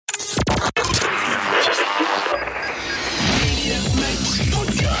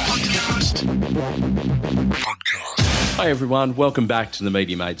podcast. Hi everyone, welcome back to the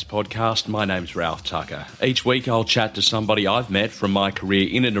Media Mates podcast. My name's Ralph Tucker. Each week I'll chat to somebody I've met from my career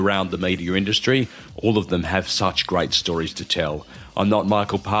in and around the media industry. All of them have such great stories to tell. I'm not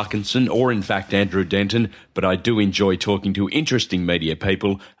Michael Parkinson or in fact Andrew Denton, but I do enjoy talking to interesting media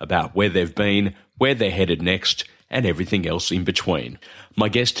people about where they've been, where they're headed next, and everything else in between. My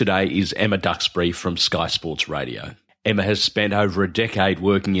guest today is Emma Duxbury from Sky Sports Radio. Emma has spent over a decade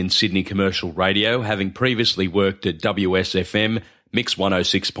working in Sydney commercial radio, having previously worked at WSFM, Mix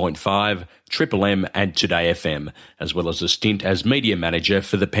 106.5, Triple M and Today FM, as well as a stint as media manager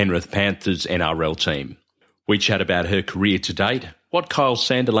for the Penrith Panthers NRL team. We chat about her career to date, what Kyle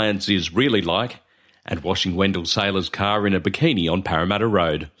Sandilands is really like, and washing Wendell Saylor's car in a bikini on Parramatta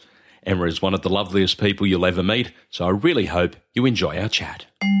Road. Emma is one of the loveliest people you'll ever meet, so I really hope you enjoy our chat.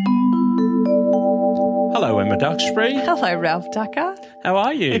 Hello, Emma Duxbury. Hello, Ralph Tucker. How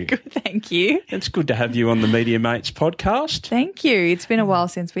are you? Good, thank you. It's good to have you on the Media Mates podcast. Thank you. It's been a while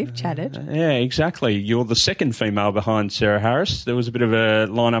since we've chatted. Yeah, exactly. You're the second female behind Sarah Harris. There was a bit of a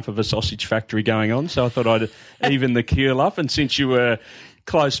lineup of a sausage factory going on, so I thought I'd even the keel up. And since you were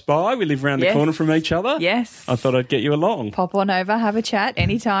close by, we live around the corner from each other. Yes. I thought I'd get you along. Pop on over, have a chat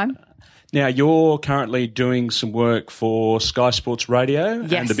anytime. Now, you're currently doing some work for Sky Sports Radio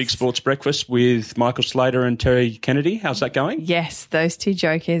Yes. and the Big Sports Breakfast with Michael Slater and Terry Kennedy. How's that going? Yes, those two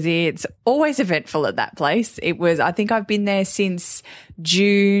jokers. It's always eventful at that place. I think I've been there since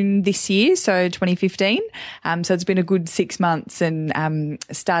June this year, so 2015. So it's been a good 6 months and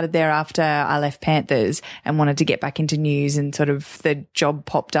started there after I left Panthers and wanted to get back into news, and sort of the job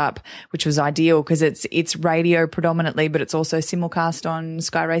popped up, which was ideal because it's radio predominantly, but it's also simulcast on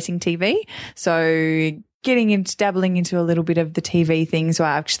Sky Racing TV. So dabbling into a little bit of the TV thing, so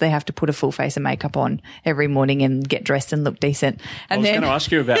I actually have to put a full face of makeup on every morning and get dressed and look decent. And I was going to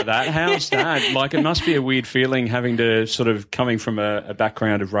ask you about that. How's that? Like, it must be a weird feeling having to sort of coming from a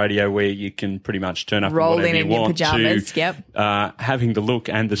background of radio where you can pretty much turn up roll whatever in you your want pajamas. to having the look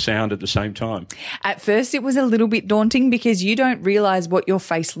and the sound at the same time. At first, it was a little bit daunting because you don't realise what your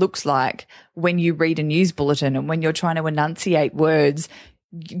face looks like when you read a news bulletin and when you're trying to enunciate words.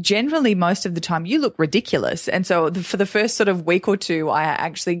 Generally, most of the time, you look ridiculous. And so for the first sort of week or two, I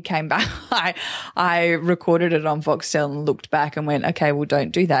actually came back. I recorded it on Foxtel and looked back and went, okay, well,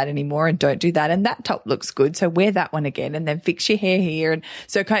 don't do that anymore and don't do that. And that top looks good, so wear that one again and then fix your hair here. And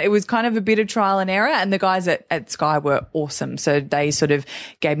so it was kind of a bit of trial and error. And the guys at Sky were awesome. So they sort of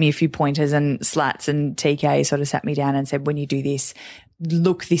gave me a few pointers, and Slats and TK sort of sat me down and said, when you do this,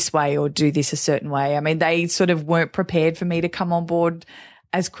 look this way or do this a certain way. I mean, they sort of weren't prepared for me to come on board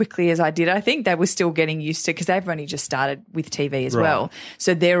as quickly as I did. I think they were still getting used to, because they've only just started with TV as well.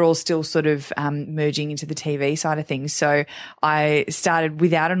 So they're all still sort of merging into the TV side of things. So I started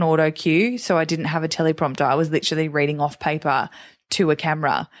without an auto cue, so I didn't have a teleprompter. I was literally reading off paper to a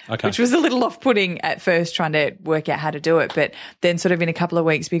camera, which was a little off-putting at first, trying to work out how to do it. But then sort of in a couple of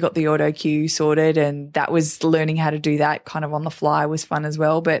weeks, we got the auto cue sorted, and that was learning how to do that kind of on the fly was fun as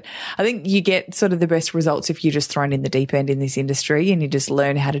well. But I think you get sort of the best results if you're just thrown in the deep end in this industry and you just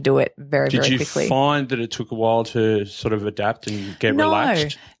learn how to do it very quickly. Did you find that it took a while to sort of adapt and get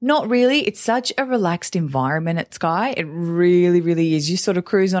relaxed? No, not really. It's such a relaxed environment at Sky. It really, really is. You sort of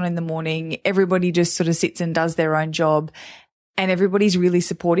cruise on in the morning. Everybody just sort of sits and does their own job. And everybody's really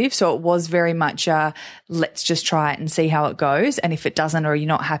supportive. So it was very much let's just try it and see how it goes. And if it doesn't, or you're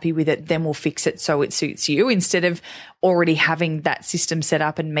not happy with it, then we'll fix it so it suits you. Instead of already having that system set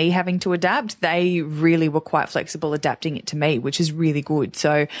up and me having to adapt, they really were quite flexible adapting it to me, which is really good.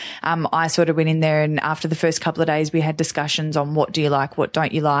 So I sort of went in there, and after the first couple of days, we had discussions on what do you like, what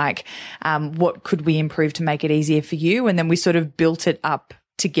don't you like, what could we improve to make it easier for you. And then we sort of built it up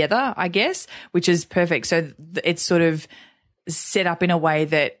together, I guess, which is perfect. So it's sort of set up in a way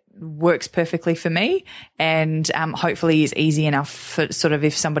that works perfectly for me, and hopefully is easy enough for sort of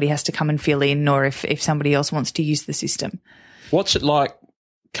if somebody has to come and fill in, or if somebody else wants to use the system. What's it like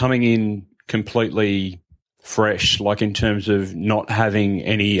coming in completely fresh, like in terms of not having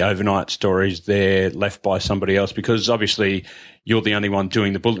any overnight stories there left by somebody else? Because obviously you're the only one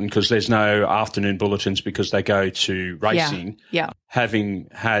doing the bulletin, because there's no afternoon bulletins because they go to racing. Yeah. Having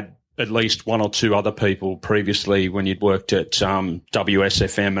had at least one or two other people previously when you'd worked at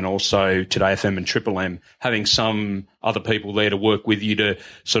WSFM and also Today FM and Triple M, having some other people there to work with you to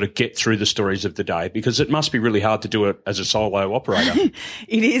sort of get through the stories of the day, because it must be really hard to do it as a solo operator.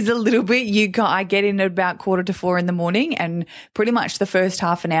 It is a little bit. I get in at about 3:45 in the morning, and pretty much the first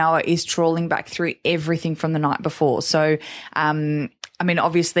half an hour is trawling back through everything from the night before. So, I mean,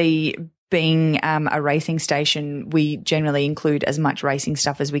 obviously being a racing station, we generally include as much racing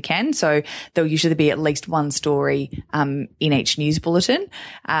stuff as we can. So there'll usually be at least one story in each news bulletin.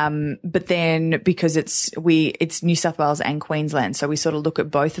 But then because it's New South Wales and Queensland, so we sort of look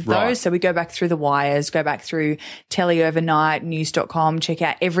at both of those. Right. So we go back through the wires, go back through Telly Overnight, news.com, check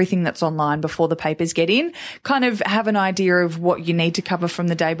out everything that's online before the papers get in, kind of have an idea of what you need to cover from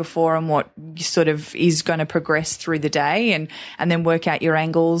the day before and what sort of is going to progress through the day, and then work out your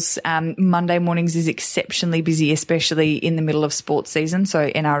angles. Monday mornings is exceptionally busy, especially in the middle of sports season. So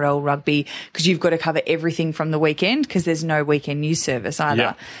NRL, rugby, because you've got to cover everything from the weekend because there's no weekend news service either.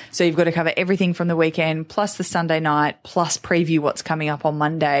 Yeah. So you've got to cover everything from the weekend plus the Sunday night plus preview what's coming up on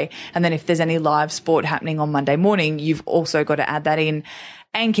Monday. And then if there's any live sport happening on Monday morning, you've also got to add that in.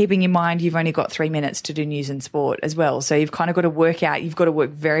 And keeping in mind, you've only got 3 minutes to do news and sport as well. So you've kind of got to work out, you've got to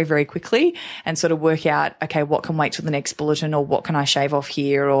work very, very quickly and sort of work out, okay, what can wait till the next bulletin, or what can I shave off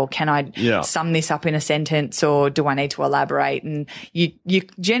here, or can I sum this up in a sentence, or do I need to elaborate? And you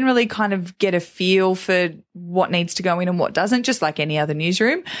generally kind of get a feel for what needs to go in and what doesn't, just like any other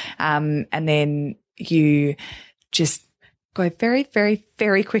newsroom. And then you just go very, very,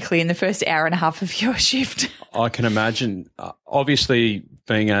 very quickly in the first hour and a half of your shift. I can imagine. Obviously,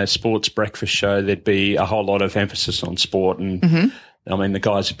 being a sports breakfast show, there'd be a whole lot of emphasis on sport. And I mean, the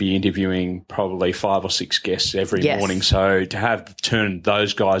guys would be interviewing probably 5 or 6 guests every morning. So to have turned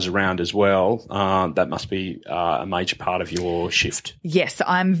those guys around as well, that must be a major part of your shift. Yes,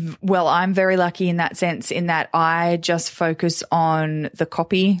 I'm very lucky in that sense, in that I just focus on the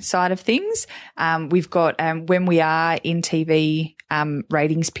copy side of things. We've got, when we are in TV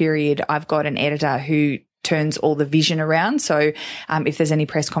ratings period, I've got an editor who turns all the vision around. So if there's any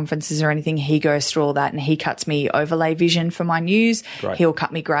press conferences or anything, he goes through all that and he cuts me overlay vision for my news. Great. He'll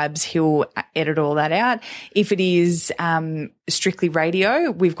cut me grabs. He'll edit all that out. If it is strictly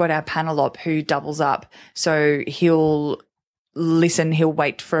radio, we've got our panel op who doubles up. So he'll listen, he'll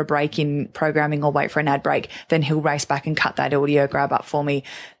wait for a break in programming or wait for an ad break. Then he'll race back and cut that audio grab up for me.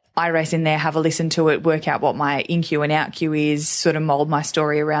 I race in there, have a listen to it, work out what my in cue and out cue is, sort of mold my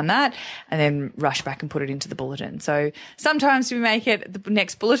story around that, and then rush back and put it into the bulletin. So sometimes we make it the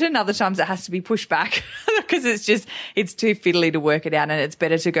next bulletin, other times it has to be pushed back because it's too fiddly to work it out, and it's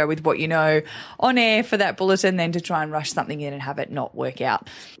better to go with what you know on air for that bulletin than to try and rush something in and have it not work out.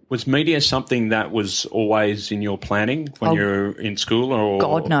 Was media something that was always in your planning when you were in school? Or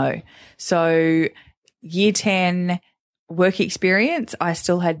God, no. So year 10 work experience, I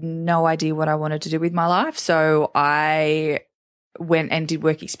still had no idea what I wanted to do with my life. So I went and did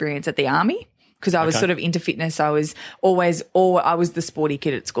work experience at the army because I was sort of into fitness. I was I was the sporty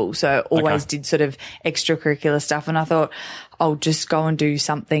kid at school. So always did sort of extracurricular stuff. And I thought I'll just go and do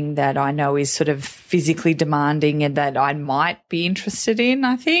something that I know is sort of physically demanding and that I might be interested in,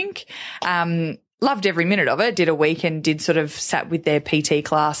 I think. Loved every minute of it, did a week and sat with their PT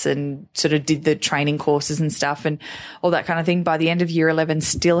class and sort of did the training courses and stuff and all that kind of thing. By the end of year 11,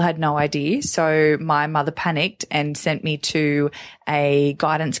 still had no idea. So my mother panicked and sent me to a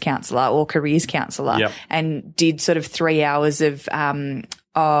guidance counsellor or careers counsellor and did sort of 3 hours of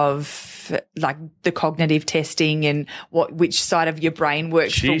like the cognitive testing and which side of your brain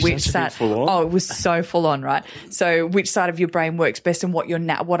works for which side. Oh, it was so full on, right? So which side of your brain works best and what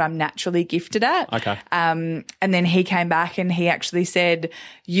I'm naturally gifted at. Okay. And then he came back and he actually said,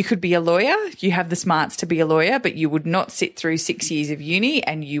 you could be a lawyer. You have the smarts to be a lawyer, but you would not sit through 6 years of uni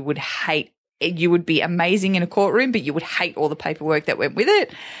and you would be amazing in a courtroom, but you would hate all the paperwork that went with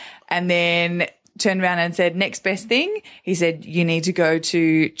it. And then turned around and said, next best thing, he said, you need to go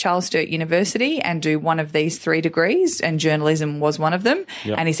to Charles Sturt University and do one of these 3 degrees, and journalism was one of them.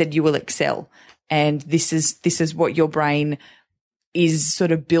 Yep. And he said, you will excel. And this is what your brain is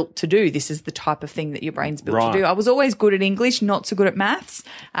sort of built to do. This is the type of thing that your brain's built to do. I was always good at English, not so good at maths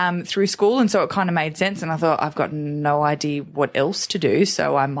through school, and so it kind of made sense. And I thought, I've got no idea what else to do,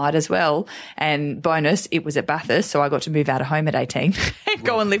 so I might as well. And bonus, it was at Bathurst, so I got to move out of home at 18 and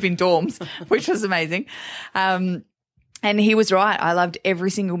go and live in dorms, which was amazing. And he was right. I loved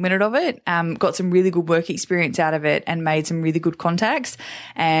every single minute of it. Got some really good work experience out of it and made some really good contacts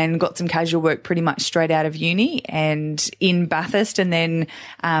and got some casual work pretty much straight out of uni and in Bathurst and then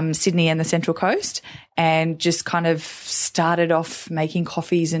Sydney and the Central Coast, and just kind of started off making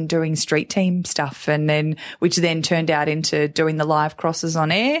coffees and doing street team stuff, and then which then turned out into doing the live crosses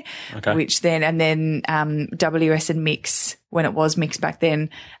on air, WS and Mix, when it was Mix back then,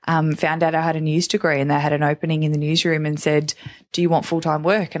 found out I had a news degree and they had an opening in the newsroom and said, do you want full-time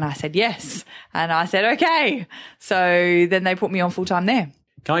work? And I said, yes. And I said, okay. So then they put me on full-time there.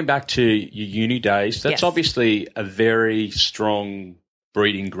 Going back to your uni days, that's obviously a very strong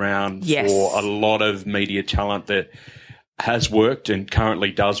breeding ground Yes. for a lot of media talent that has worked and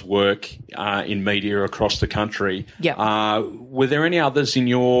currently does work in media across the country. Yeah. Were there any others in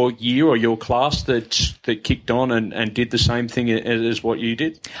your year or your class that kicked on and did the same thing as what you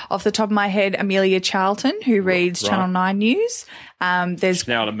did? Off the top of my head, Amelia Charlton, who reads Channel 9 News. There's She's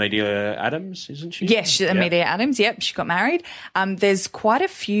now Amelia Adams, isn't she? Yes, she's Amelia Adams. Yep, she got married. There's quite a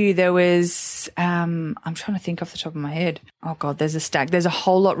few. There was, I'm trying to think off the top of my head. Oh, God, there's a stack. There's a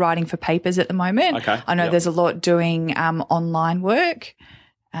whole lot writing for papers at the moment. Okay. I know there's a lot doing online work.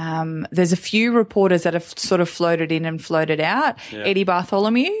 There's a few reporters that have sort of floated in and floated out. Yeah. Eddie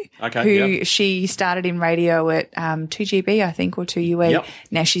Bartholomew, who she started in radio at 2GB, I think, or 2UE. Yep.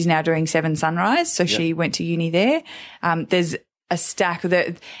 Now she's now doing 7 Sunrise, so she went to uni there. There's a stack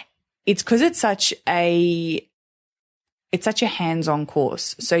that it's because it's such a hands-on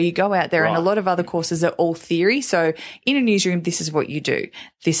course. So you go out there and a lot of other courses are all theory. So in a newsroom, this is what you do.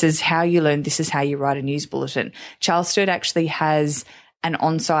 This is how you learn. This is how you write a news bulletin. Charles Sturt actually has an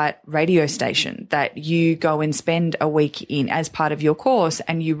on-site radio station that you go and spend a week in as part of your course,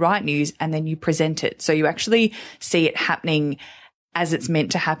 and you write news and then you present it. So you actually see it happening as it's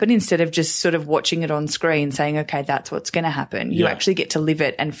meant to happen, instead of just sort of watching it on screen saying, okay, that's what's going to happen. You actually get to live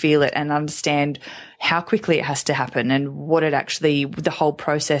it and feel it and understand how quickly it has to happen and what it actually, the whole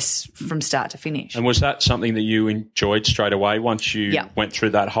process from start to finish. And was that something that you enjoyed straight away once you went through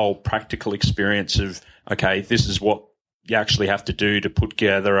that whole practical experience of, okay, this is what you actually have to do to put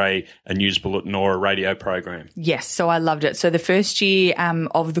together a news bulletin or a radio program? Yes, so I loved it. So the first year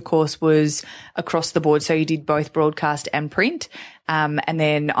of the course was across the board. So you did both broadcast and print. And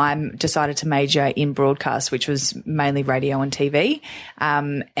then I decided to major in broadcast, which was mainly radio and TV,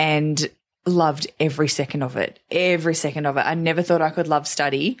 and loved every second of it. Every second of it. I never thought I could love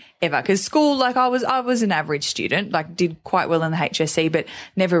study ever, because school, like I was an average student, like did quite well in the HSC, but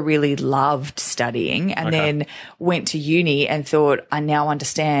never really loved studying. And then went to uni and thought, I now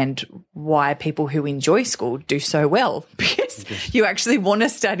understand why people who enjoy school do so well, because you actually want to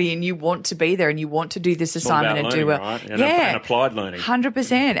study and you want to be there and you want to do this assignment and do well. Right? And applied learning.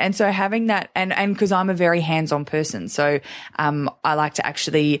 100%. And so having that, and because I'm a very hands-on person, so I like to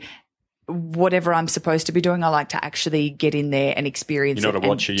actually, whatever I'm supposed to be doing, I like to actually get in there and experience it. You're not a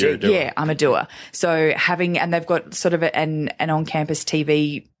watcher, you're a doer. Yeah, I'm a doer. So and they've got sort of an on-campus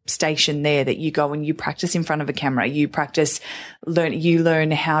TV station there that you go and you practice in front of a camera. You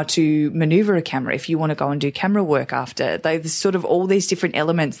learn how to maneuver a camera if you want to go and do camera work after. There's sort of all these different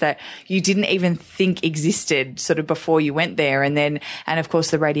elements that you didn't even think existed sort of before you went there. And of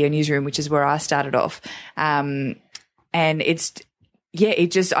course the radio newsroom, which is where I started off. And I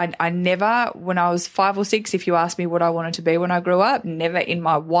never, when I was 5 or 6, if you asked me what I wanted to be when I grew up, never in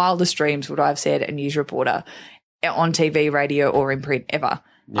my wildest dreams would I have said a news reporter on TV, radio, or in print ever.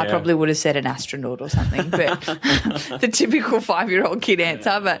 Yeah. I probably would have said an astronaut or something, but the typical 5-year-old kid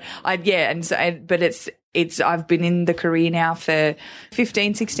answer. But I've been in the career now for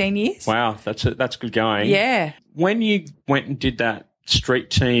 15, 16 years. Wow, that's good going. Yeah. When you went and did that street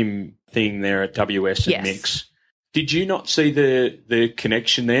team thing there at WS and Mix, did you not see the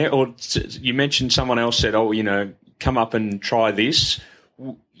connection there? Or you mentioned someone else said, come up and try this.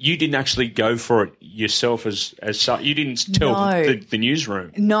 You didn't actually go for it yourself as such. You didn't tell the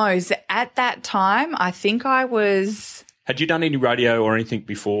newsroom. No. So at that time, I think I was... Had you done any radio or anything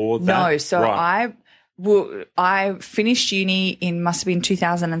before that? No. So I finished uni must have been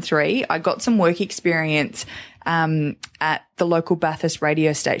 2003. I got some work experience at the local Bathurst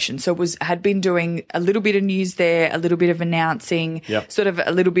radio station. So had been doing a little bit of news there, a little bit of announcing, sort of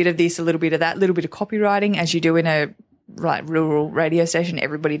a little bit of this, a little bit of that, a little bit of copywriting, as you do in a rural radio station.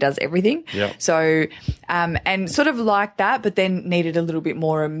 Everybody does everything. Yep. So, and sort of like that, but then needed a little bit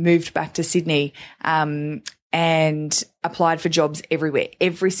more and moved back to Sydney, and applied for jobs everywhere.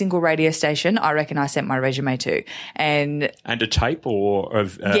 Every single radio station, I reckon I sent my resume to. And a tape or a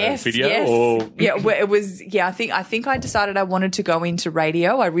video? Yes. Or yeah, well, it was, I think I decided I wanted to go into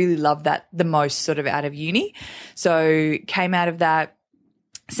radio. I really loved that the most sort of out of uni. So came out of that,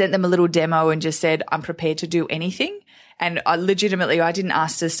 sent them a little demo and just said, I'm prepared to do anything. And I didn't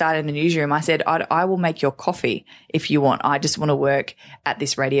ask to start in the newsroom. I said, I will make your coffee if you want. I just want to work at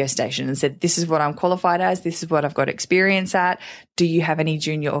this radio station, and said, this is what I'm qualified as. This is what I've got experience at. Do you have any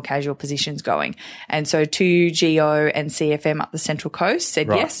junior or casual positions going? And so 2GO and CFM up the Central Coast said,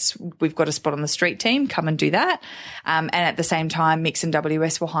 yes, we've got a spot on the street team. Come and do that. And at the same time, Mix and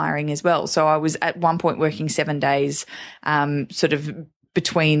WS were hiring as well. So I was at one point working 7 days, sort of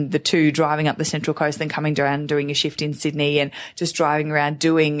between the two, driving up the Central Coast, then coming down, doing a shift in Sydney and just driving around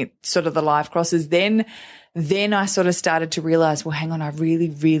doing sort of the live crosses. Then then I sort of started to realize, well, hang on, I really,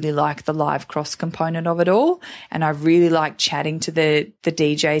 really like the live cross component of it all. And I really like chatting to the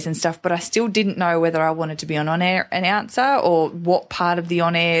DJs and stuff, but I still didn't know whether I wanted to be an on-air announcer or what part of the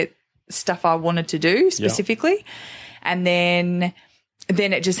on-air stuff I wanted to do specifically. Yeah. And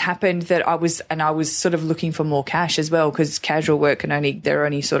then it just happened that I was sort of looking for more cash as well, because casual work they're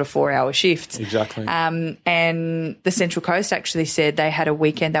only sort of 4-hour shifts. Exactly. And the Central Coast actually said they had they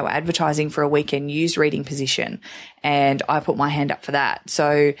were advertising for a weekend news reading position, and I put my hand up for that.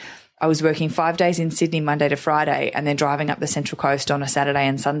 So I was working 5 days in Sydney, Monday to Friday, and then driving up the Central Coast on a Saturday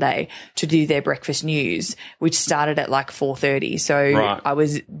and Sunday to do their breakfast news, which started at like 4:30. So I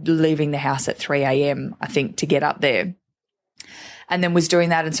was leaving the house at 3 a.m, I think, to get up there. And then was doing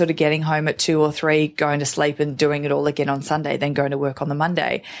that and sort of getting home at 2 or 3, going to sleep and doing it all again on Sunday, then going to work on the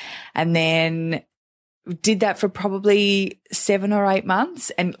Monday. And then did that for probably 7 or 8 months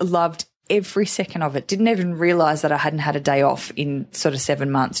and loved every second of it. Didn't even realize that I hadn't had a day off in sort of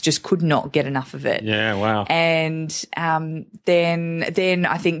 7 months, just could not get enough of it. Yeah, wow. And then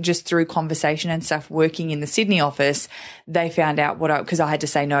I think just through conversation and stuff, working in the Sydney office, they found out because I had to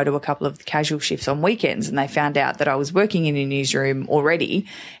say no to a couple of the casual shifts on weekends, and they found out that I was working in a newsroom already.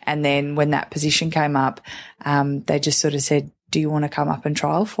 And then when that position came up, they just sort of said, do you want to come up and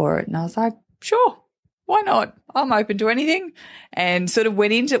trial for it? And I was like, sure. Why not? I'm open to anything, and sort of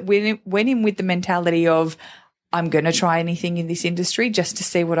went in with the mentality of I'm going to try anything in this industry just to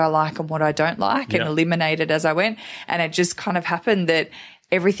see what I like and what I don't like, and eliminate it as I went. And it just kind of happened that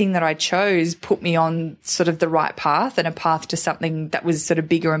everything that I chose put me on sort of the right path, and a path to something that was sort of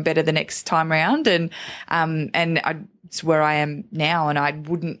bigger and better the next time round. And it's where I am now, and I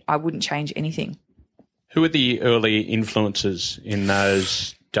wouldn't change anything. Who are the early influences in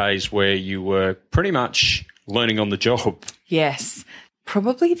those days where you were pretty much learning on the job? Yes.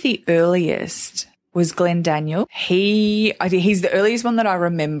 Probably the earliest was Glenn Daniel. He's the earliest one that I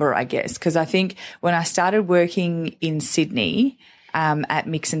remember, I guess, because I think when I started working in Sydney at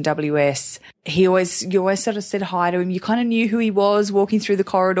Mix and WS, you always sort of said hi to him. You kind of knew who he was walking through the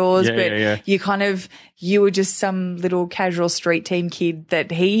corridors, you were just some little casual street team kid that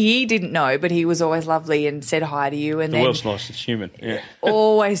he didn't know, but he was always lovely and said hi to you. And the world's nicest human. Yeah.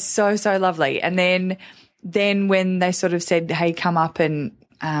 Always so, so lovely. And then when they sort of said, hey, come up and,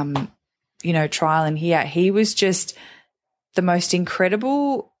 trial and hear, he was just the most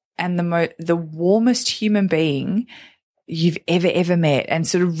incredible and the warmest human being you've ever met, and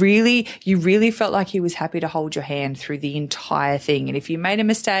sort of you really felt like he was happy to hold your hand through the entire thing. And if you made a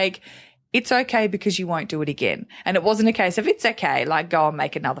mistake, it's okay because you won't do it again. And it wasn't a case of it's okay, like go and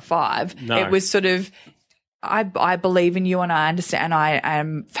make another 5. No. It was sort of, I believe in you and I understand, and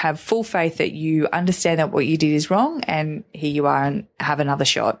I have full faith that you understand that what you did is wrong, and here you are and have another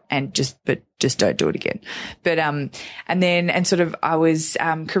shot, and just don't do it again. But, and sort of I was,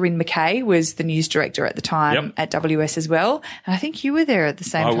 Corinne McKay was the news director at the time at WS as well. And I think you were there at the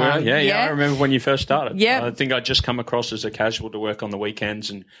same time. Well, yeah. I remember when you first started. Yeah. I think I'd just come across as a casual to work on the weekends,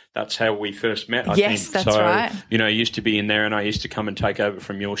 and that's how we first met, I think. Yes, that's right. I used to be in there and I used to come and take over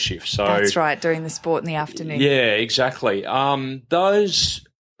from your shift. So that's right, doing the sport in the afternoon. Yeah, exactly. Those,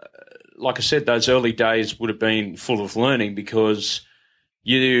 like I said, those early days would have been full of learning, because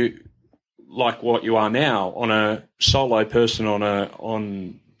you, like what you are now, on a solo person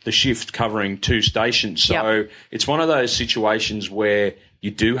on the shift covering 2 stations. So it's one of those situations where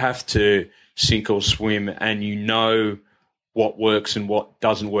you do have to sink or swim, and you know what works and what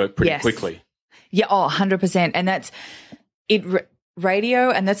doesn't work pretty quickly. Yeah, 100%. And that's it.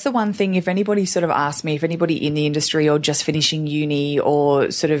 Radio, and that's the one thing, if anybody sort of asks me, if anybody in the industry or just finishing uni,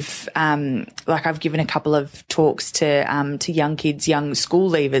 or sort of like I've given a couple of talks to young kids, young school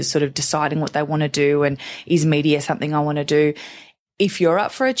leavers, sort of deciding what they want to do, and is media something I want to do. If you're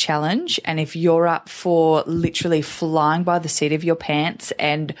up for a challenge, and if you're up for literally flying by the seat of your pants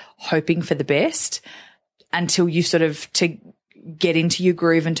and hoping for the best until you sort of to get into your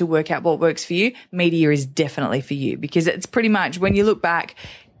groove and to work out what works for you, media is definitely for you, because it's pretty much, when you look back,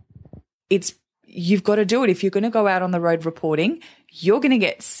 you've got to do it. If you're going to go out on the road reporting, you're going to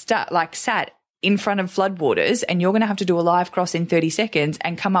get sat in front of floodwaters, and you're going to have to do a live cross in 30 seconds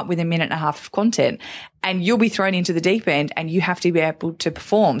and come up with a minute and a half of content, and you'll be thrown into the deep end, and you have to be able to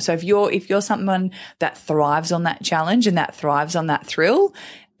perform. So if you're someone that thrives on that challenge and that thrives on that thrill,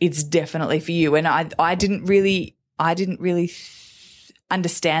 it's definitely for you. And I didn't really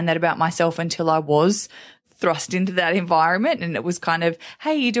understand that about myself until I was thrust into that environment, and it was kind of,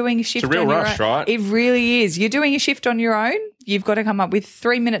 hey, you're doing a shift. It's a real rush, right? It really is. You're doing a shift on your own. You've got to come up with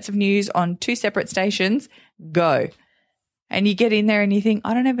 3 minutes of news on 2 separate stations. Go. And you get in there and you think,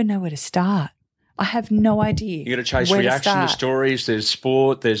 I don't even know where to start. I have no idea. You got to chase where reaction to start. stories. There's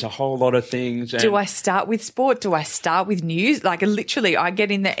sport. There's a whole lot of things. Do I start with sport? Do I start with news? Like literally, I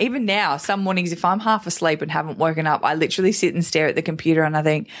get in there. Even now, some mornings, if I'm half asleep and haven't woken up, I literally sit and stare at the computer and I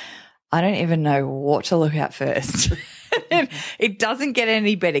think, I don't even know what to look at first. It doesn't get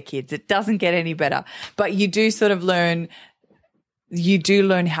any better, kids. It doesn't get any better. But you do sort of learn. You do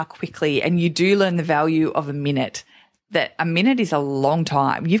learn how quickly, and you do learn the value of a minute. That a minute is a long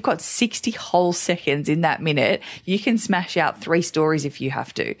time. You've got 60 whole seconds in that minute. You can smash out 3 stories if you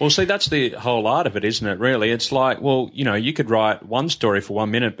have to. Well, see, that's the whole art of it, isn't it, really? It's like, well, you know, you could write one story for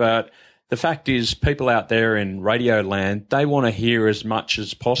 1 minute, but the fact is people out there in radio land, they want to hear as much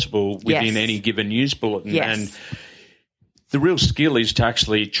as possible within any given news bulletin. Yes. And the real skill is to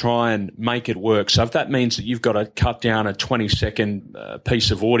actually try and make it work. So if that means that you've got to cut down a 20-second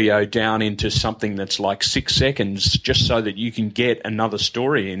piece of audio down into something that's like 6 seconds just so that you can get another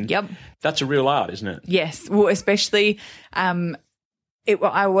story in, that's a real art, isn't it? Yes. Well, especially I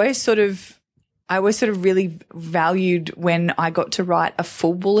always sort of really valued when I got to write a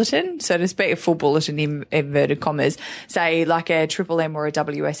full bulletin, so to speak, a full bulletin in inverted commas, say like a Triple M or a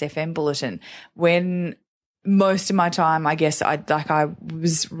WSFM bulletin. When most of my time, I guess, I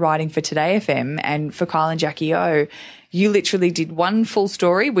was writing for Today FM and for Kyle and Jackie O, you literally did one full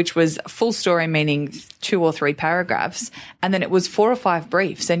story, which was a full story meaning 2 or 3 paragraphs, and then it was 4 or 5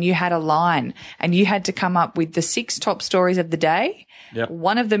 briefs, and you had a line, and you had to come up with the 6 top stories of the day. Yep.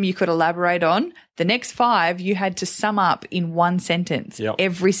 One of them you could elaborate on. The next 5 you had to sum up in one sentence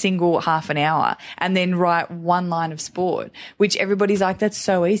every single half an hour, and then write one line of sport, which everybody's like, that's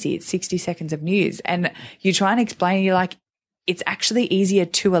so easy. It's 60 seconds of news. And you try and explain, you're like, it's actually easier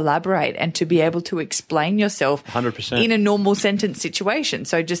to elaborate and to be able to explain yourself 100%. in a normal sentence situation.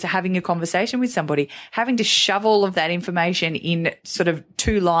 So just having a conversation with somebody, having to shove all of that information in sort of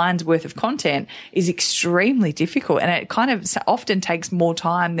 2 lines worth of content is extremely difficult. And it kind of often takes more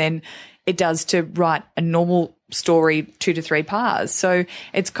time than it does to write a normal story 2 to 3 parts. So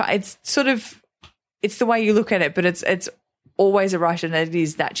it's sort of, it's the way you look at it, but it's always a rush, and it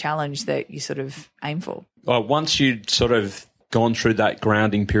is that challenge that you sort of aim for. Well, once you'd sort of gone through that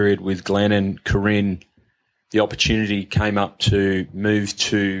grounding period with Glenn and Corinne, the opportunity came up to move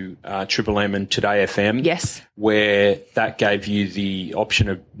to Triple M and Today FM. Yes. Where that gave you the option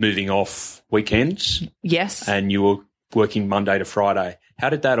of moving off weekends. Yes. And you were working Monday to Friday. How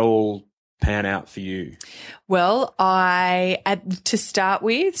did that all pan out for you? Well, to start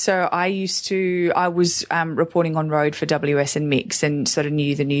with, so I was reporting on road for WS and Mix, and sort of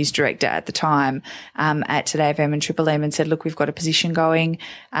knew the news director at the time at Today FM and Triple M, and said, look, we've got a position going.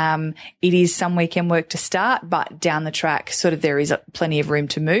 It is some weekend work to start, but down the track, sort of there is plenty of room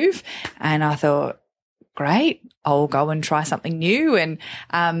to move. And I thought, great, I'll go and try something new. And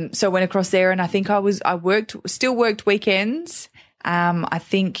so I went across there, and I think still worked weekends. I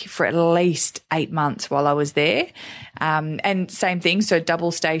think for at least 8 months while I was there. And same thing. So double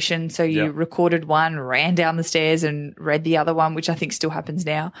station. So you recorded one, ran down the stairs and read the other one, which I think still happens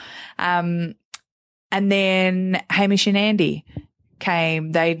now. And then Hamish and Andy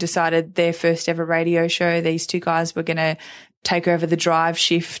came. They decided their first ever radio show. These 2 guys were going to take over the drive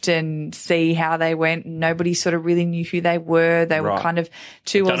shift and see how they went. Nobody sort of really knew who they were. They were kind of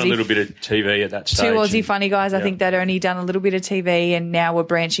 2 done a little bit of TV at that stage. 2 Aussie funny guys. I think they'd only done a little bit of TV, and now we're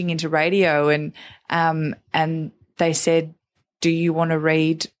branching into radio. And they said, do you want to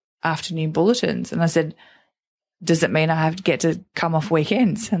read afternoon bulletins? And I said, does it mean I have to get to come off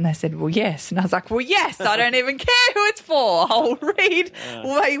weekends? And they said, well, yes. And I was like, well, yes, I don't even care who it's for. I'll read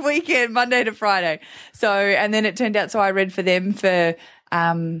weekend, Monday to Friday. So, and then it turned out, so I read for them for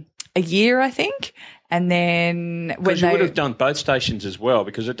a year, I think. And then when you would have done both stations as well,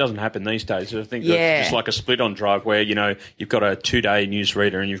 because it doesn't happen these days. I think it's just like a split on drive where, you know, you've got a 2-day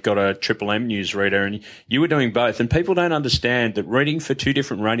newsreader and you've got a Triple M newsreader, and you were doing both. And people don't understand that reading for 2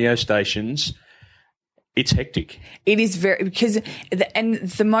 different radio stations, it's hectic. It is and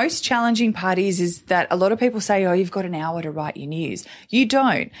the most challenging part is that a lot of people say, oh, you've got an hour to write your news. You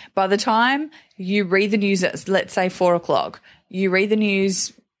don't. By the time you read the news at, let's say, 4:00, you read the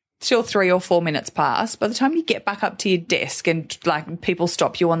news till 3 or 4 minutes past. By the time you get back up to your desk and like people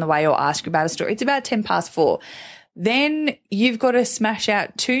stop you on the way or ask you about a story, it's about 4:10. Then you've got to smash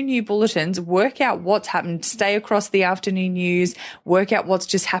out 2 new bulletins, work out what's happened, stay across the afternoon news, work out what's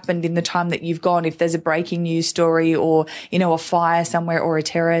just happened in the time that you've gone. If there's a breaking news story or, you know, a fire somewhere or a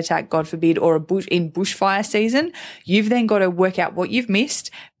terror attack, God forbid, or in bushfire season, you've then got to work out what you've missed,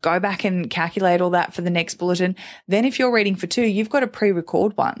 go back and calculate all that for the next bulletin. Then if you're reading for 2, you've got to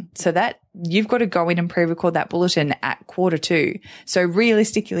pre-record one. So that you've got to go in and pre-record that bulletin at 1:45. So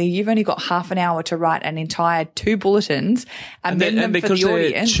realistically, you've only got half an hour to write an entire 2 bulletins and then them for the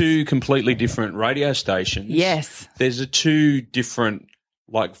audience. They're 2 completely different radio stations. Yes. There's a 2 different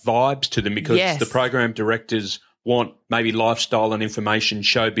vibes to them because the program directors want maybe lifestyle and information,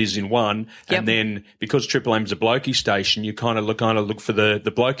 showbiz in one, and then because Triple M's a blokey station, you kind of look for the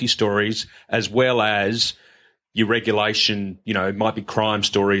blokey stories as well as your regulation. It might be crime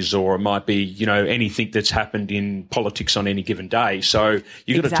stories or it might be anything that's happened in politics on any given day. So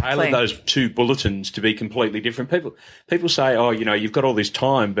you've got to tailor those 2 bulletins to be completely different. People say, oh, you've got all this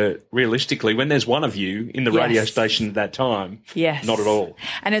time, but realistically, when there's one of you in the radio station at that time, not at all.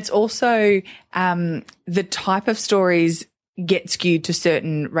 And it's also the type of stories get skewed to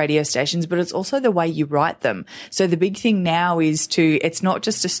certain radio stations, but it's also the way you write them. So the big thing now is it's not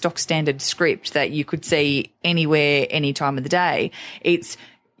just a stock standard script that you could see anywhere, any time of the day. It's,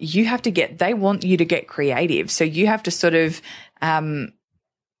 they want you to get creative. So you have to sort of,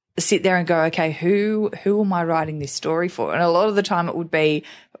 sit there and go, okay, who am I writing this story for? And a lot of the time it would be,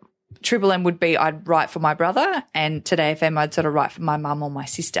 Triple M would be I'd write for my brother, and Today FM I'd sort of write for my mum or my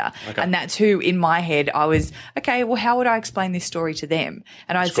sister. Okay. And that's who in my head I was, okay, well, how would I explain this story to them?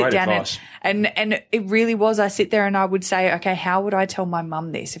 And I'd sit down and it really was, I sit there and I would say, okay, how would I tell my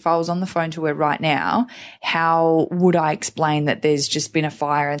mum this? If I was on the phone to her right now, how would I explain that there's just been a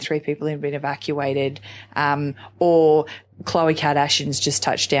fire and 3 people have been evacuated, or Khloe Kardashian's just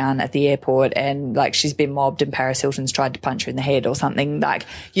touched down at the airport and she's been mobbed and Paris Hilton's tried to punch her in the head or something.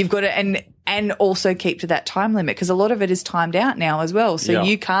 You've got to, and also keep to that time limit because a lot of it is timed out now as well. So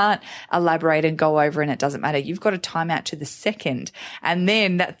you can't elaborate and go over and it doesn't matter. You've got to time out to the second. And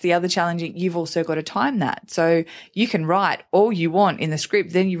then that's the other challenge. You've also got to time that. So you can write all you want in the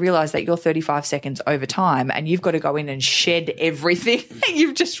script. Then you realize that you're 35 seconds over time and you've got to go in and shed everything that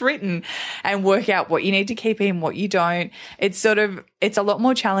you've just written and work out what you need to keep in, what you don't. It's a lot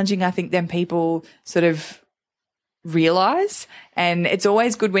more challenging, I think, than people sort of realize. And it's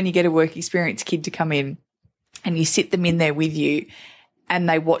always good when you get a work experience kid to come in and you sit them in there with you and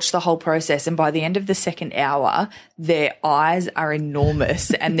they watch the whole process. And by the end of the second hour, their eyes are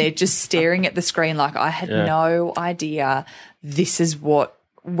enormous and they're just staring at the screen like, I had no idea this is what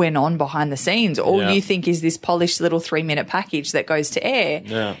went on behind the scenes. All you think is this polished little 3-minute package that goes to air.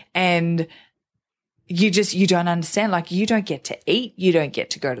 Yeah. And you don't understand. You don't get to eat. You don't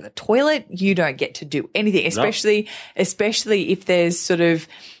get to go to the toilet. You don't get to do anything, especially if there's sort of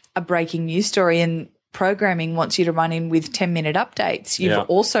a breaking news story and programming wants you to run in with 10-minute updates. You've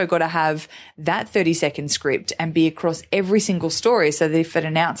also got to have that 30-second script and be across every single story so that if an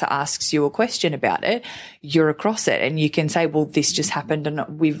announcer asks you a question about it, you're across it and you can say, well, this just happened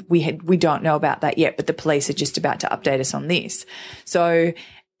and we don't know about that yet, but the police are just about to update us on this. So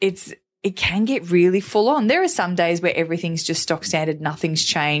it can get really full on. There are some days where everything's just stock standard, nothing's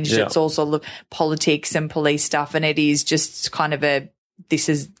changed. Yeah. It's also politics and police stuff, and it is just kind of this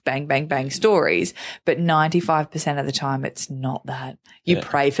is bang, bang, bang stories. But 95% of the time, it's not that. You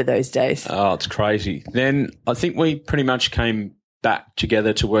pray for those days. Oh, it's crazy. Then I think we pretty much came back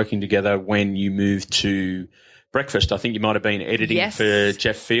together to working together when you moved to Breakfast. I think you might have been editing for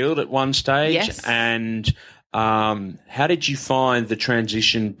Jeff Field at one stage. Yes. And how did you find the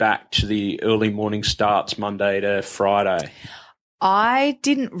transition back to the early morning starts Monday to Friday? I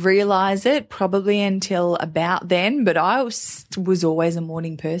didn't realise it probably until about then, but I was always a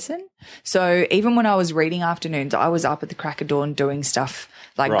morning person. So even when I was reading afternoons, I was up at the crack of dawn doing stuff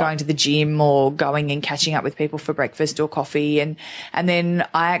going to the gym or going and catching up with people for breakfast or coffee. And then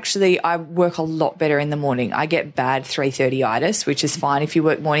I work a lot better in the morning. I get bad 3:30itis, which is fine if you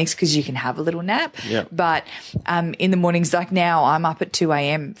work mornings because you can have a little nap. Yep. But in the mornings, now I'm up at 2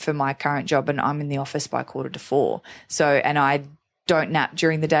 a.m. for my current job and I'm in the office by 3:45. So, and I don't nap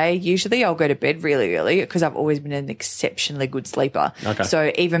during the day. Usually I'll go to bed really early because I've always been an exceptionally good sleeper. Okay.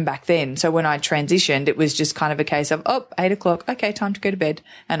 So even back then, when I transitioned, it was just kind of a case of, 8 o'clock. Okay, time to go to bed.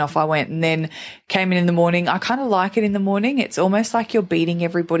 And off I went. And then came in the morning. I kind of like it in the morning. It's almost like you're beating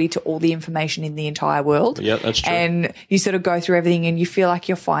everybody to all the information in the entire world. Yeah, that's true. And you sort of go through everything and you feel like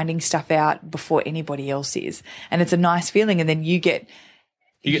you're finding stuff out before anybody else is. And it's a nice feeling. And then you get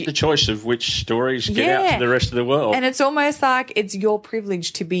the choice of which stories get out to the rest of the world. And it's almost like it's your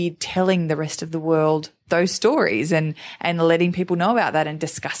privilege to be telling the rest of the world those stories and letting people know about that and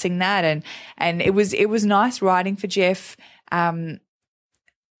discussing that. And it was nice writing for Jeff.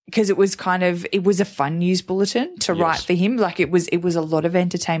 because it was a fun news bulletin to write for him. Like it was a lot of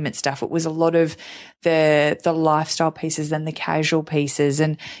entertainment stuff. It was a lot of the lifestyle pieces and the casual pieces,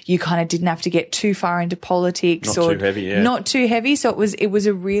 and you kind of didn't have to get too far into politics not too heavy. So it was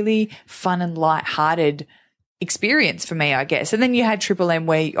a really fun and light-hearted experience for me, I guess. And then you had Triple M,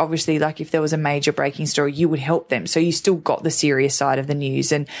 where obviously, like, if there was a major breaking story, you would help them. So you still got the serious side of the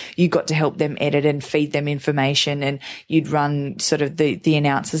news, and you got to help them edit and feed them information, and you'd run sort of the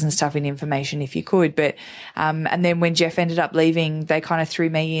announcers and stuff in information if you could. But and then when Jeff ended up leaving, they kind of threw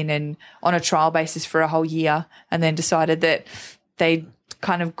me in and on a trial basis for a whole year, and then decided that they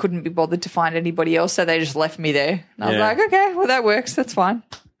kind of couldn't be bothered to find anybody else, so they just left me there. And I was like, okay, well, that works. That's fine.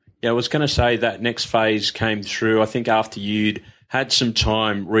 Yeah, I was going to say that next phase came through, I think, after you'd had some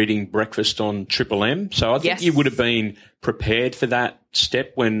time reading Breakfast on Triple M. So I think you would have been prepared for that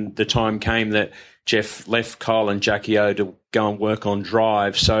step when the time came that Jeff left Kyle and Jackie O to go and work on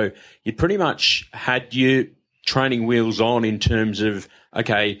Drive. So you pretty much had your training wheels on in terms of,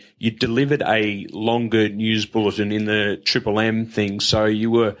 okay, you delivered a longer news bulletin in the Triple M thing. So you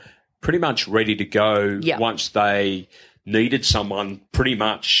were pretty much ready to go once they needed someone pretty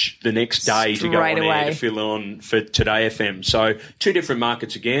much the next day to go on air to fill on for Today FM. So two different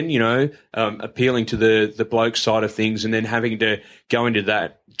markets again, appealing to the bloke side of things, and then having to go into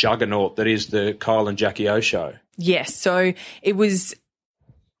that juggernaut that is the Kyle and Jackie O show. Yes. So it was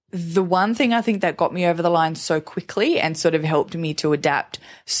the one thing I think that got me over the line so quickly and sort of helped me to adapt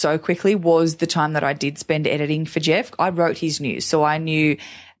so quickly was the time that I did spend editing for Jeff. I wrote his news, so I knew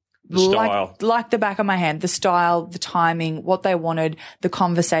like the back of my hand, the style, the timing, what they wanted, the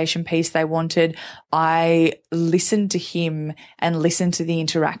conversation piece they wanted. I listened to him and listened to the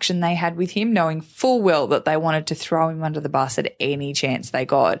interaction they had with him, knowing full well that they wanted to throw him under the bus at any chance they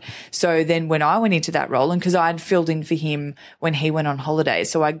got. So then when I went into that role, and because I'd filled in for him when he went on holiday,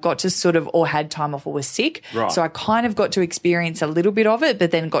 so I got to sort of, or had time off or was sick. Right. So I kind of got to experience a little bit of it,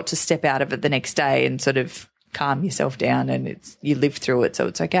 but then got to step out of it the next day and sort of calm yourself down, and you live through it, so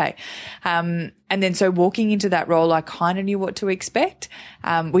it's okay. And then so walking into that role, I kind of knew what to expect,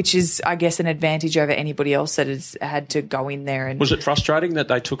 which is, I guess, an advantage over anybody else that has had to go in there. And was it frustrating that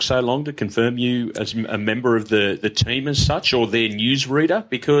they took so long to confirm you as a member of the team as such, or their newsreader?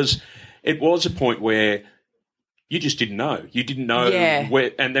 Because it was a point where you just didn't know. You didn't know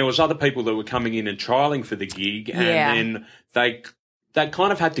where, and there was other people that were coming in and trialing for the gig, and then they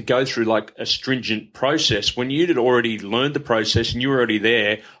kind of had to go through like a stringent process. When you had already learned the process and you were already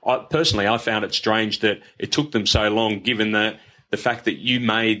there, I found it strange that it took them so long, given the fact that you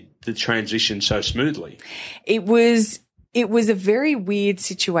made the transition so smoothly. It was a very weird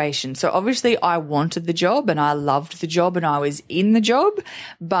situation. So obviously I wanted the job and I loved the job and I was in the job.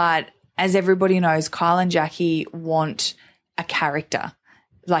 But as everybody knows, Kyle and Jackie want a character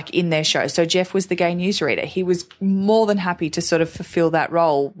like in their show. So Jeff was the gay newsreader. He was more than happy to sort of fulfill that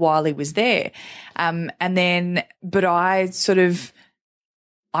role while he was there. But I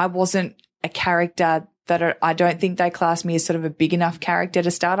wasn't a character that I don't think they classed me as sort of a big enough character to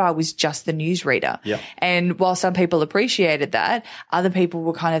start. I was just the newsreader. Yeah. And while some people appreciated that, other people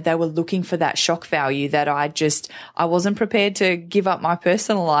were they were looking for that shock value that I wasn't prepared to give up my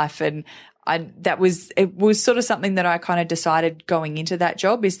personal life. And it was sort of something that I kind of decided going into that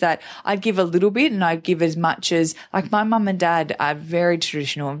job, is that I'd give a little bit and I'd give as much as, like, my mum and dad are very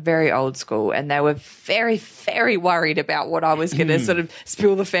traditional and very old school, and they were very, very worried about what I was going to sort of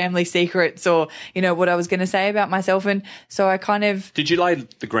spill the family secrets, or, what I was going to say about myself. And so I kind of... Did you lay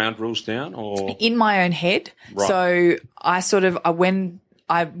the ground rules down, or? In my own head. Right. So when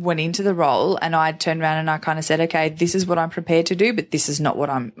I went into the role and I turned around and I kind of said, okay, this is what I'm prepared to do, but this is not what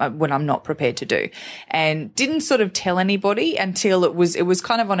I'm not prepared to do. And didn't sort of tell anybody until it was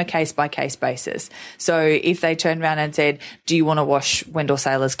kind of on a case by case basis. So if they turned around and said, do you want to wash Wendell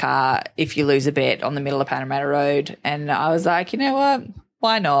Saylor's car if you lose a bet on the middle of Parramatta Road? And I was like, you know what?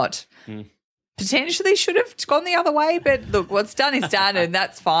 Why not? Potentially should have gone the other way, but look, what's done is done, and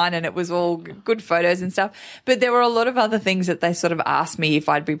that's fine, and it was all good photos and stuff. But there were a lot of other things that they sort of asked me if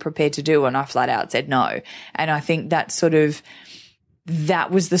I'd be prepared to do, and I flat out said no. And I think that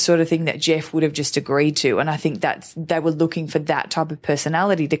was the sort of thing that Jeff would have just agreed to. And I think they were looking for that type of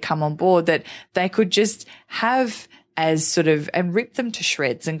personality to come on board that they could just have as sort of, and rip them to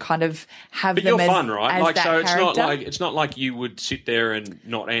shreds and kind of have but them you're as, fun, right? as like, that so character. it's not like you would sit there and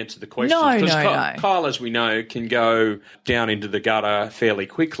not answer the questions. No. Kyle, as we know, can go down into the gutter fairly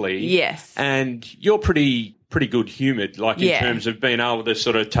quickly. Yes. And you're pretty good humoured, like in terms of being able to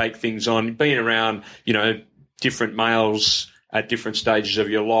sort of take things on, being around, different males at different stages of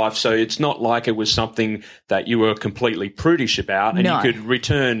your life. So it's not like it was something that you were completely prudish about and you could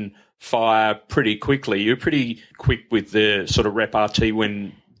return fire pretty quickly. You're pretty quick with the sort of repartee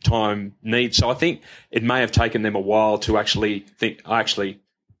when time needs. So I think it may have taken them a while to actually think,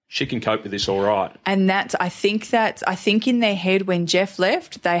 she can cope with this all right. And I think in their head when Jeff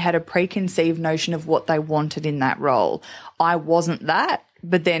left, they had a preconceived notion of what they wanted in that role. I wasn't that,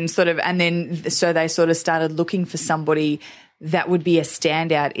 but then so they sort of started looking for somebody that would be a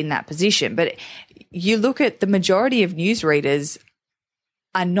standout in that position. But you look at the majority of newsreaders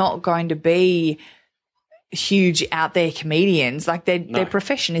are not going to be huge out there comedians. Like their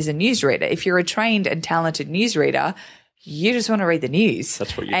profession is a newsreader. If you're a trained and talented newsreader, you just want to read the news.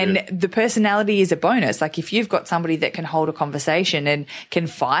 That's what you do. And the personality is a bonus. Like if you've got somebody that can hold a conversation and can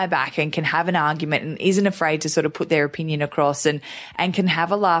fire back and can have an argument and isn't afraid to sort of put their opinion across and can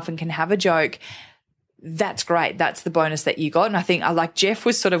have a laugh and can have a joke, that's great. That's the bonus that you got. And I think Jeff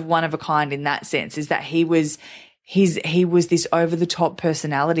was sort of one of a kind in that sense, is that he was this over the top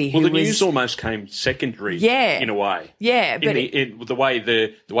personality. Well, the news almost came secondary, in a way. Yeah, but the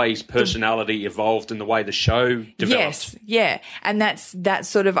way his personality evolved and the way the show developed. Yes, yeah, and that's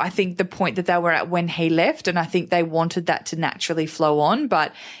sort of I think the point that they were at when he left, and I think they wanted that to naturally flow on,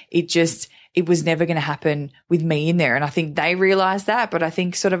 but it was never going to happen with me in there. And I think they realized that, but I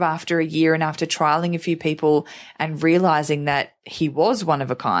think sort of after a year and after trialing a few people and realizing that he was one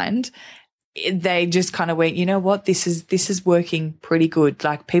of a kind, they just kind of went, you know what, this is working pretty good.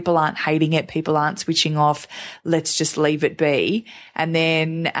 Like people aren't hating it. People aren't switching off. Let's just leave it be. And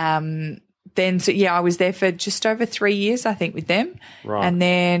then I was there for just over 3 years, I think, with them. Right. And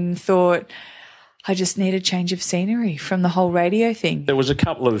then thought, I just need a change of scenery from the whole radio thing. There was a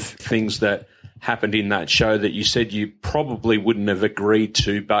couple of things that happened in that show that you said you probably wouldn't have agreed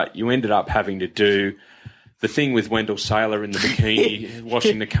to, but you ended up having to do. The thing with Wendell Saylor in the bikini,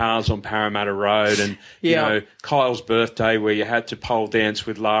 washing the cars on Parramatta Road, and you know Kyle's birthday where you had to pole dance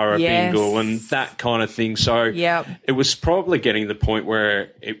with Lara Bingle and that kind of thing. So it was probably getting to the point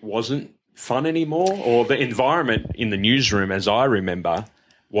where it wasn't fun anymore, or the environment in the newsroom, as I remember,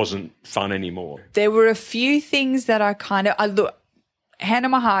 wasn't fun anymore. There were a few things that hand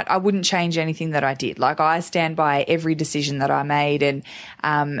on my heart, I wouldn't change anything that I did. Like I stand by every decision that I made, and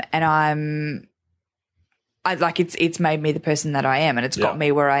it's made me the person that I am, and it's got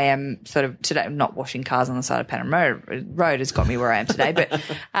me where I am sort of today. Not washing cars on the side of Panama Road has got me where I am today. But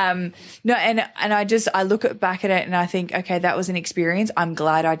no, and I look back at it and I think, okay, that was an experience. I'm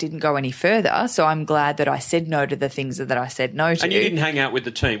glad I didn't go any further. So I'm glad that I said no to the things that I said no to. And you didn't hang out with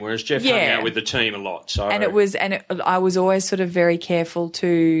the team, whereas Jeff hung out with the team a lot. So I was always sort of very careful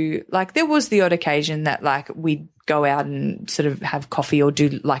to, like, there was the odd occasion that like we'd go out and sort of have coffee or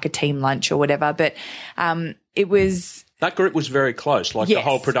do like a team lunch or whatever. But it was... That group was very close. Like the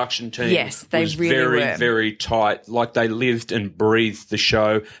whole production team was really very, very tight. Like they lived and breathed the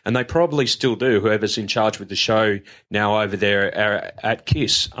show, and they probably still do, whoever's in charge with the show now over there at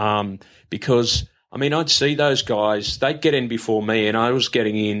KISS. Because, I mean, I'd see those guys, they'd get in before me, and I was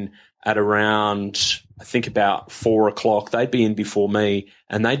getting in at around, I think about 4 o'clock. They'd be in before me,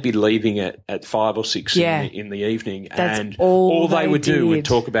 and they'd be leaving at 5 or 6 in the evening. That's and all they would do would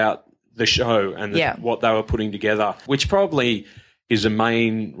talk about the show and what they were putting together, which probably is the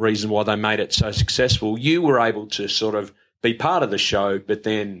main reason why they made it so successful. You were able to sort of be part of the show, but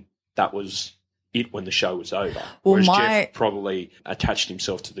then that was it when the show was over. Well, whereas Jeff probably attached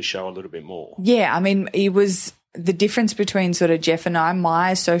himself to the show a little bit more. Yeah, I mean, it was the difference between sort of Jeff and I.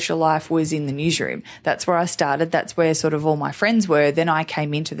 My social life was in the newsroom. That's where I started. That's where sort of all my friends were. Then I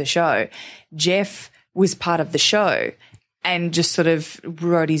came into the show. Jeff was part of the show and just sort of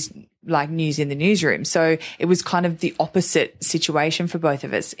wrote his like news in the newsroom. So it was kind of the opposite situation for both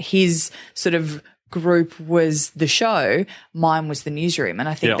of us. His sort of group was the show, mine was the newsroom. And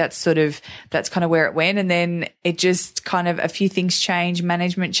I think that's kind of where it went. And then it just kind of, a few things changed,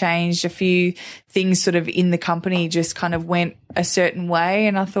 management changed, a few things sort of in the company just kind of went a certain way.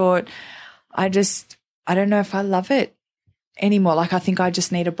 And I thought, I don't know if I love it anymore. Like, I think I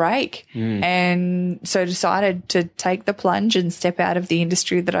just need a break. And so decided to take the plunge and step out of the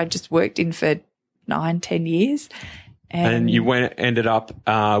industry that I just worked in for 9-10 years. And you ended up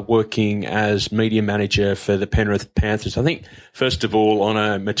working as media manager for the Penrith Panthers, I think, first of all, on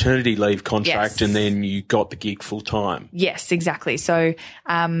a maternity leave contract, and then you got the gig full time. Yes, exactly. So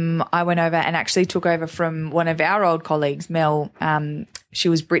I went over and actually took over from one of our old colleagues, Mel. She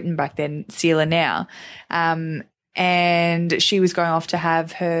was Britain back then, Sealer now. And she was going off to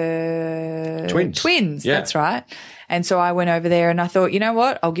have her twins. Yeah. That's right. And so I went over there and I thought, you know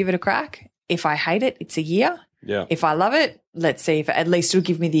what, I'll give it a crack. If I hate it, it's a year. Yeah. If I love it, let's see if at least it'll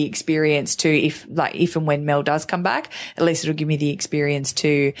give me the experience to, if and when Mel does come back, at least it'll give me the experience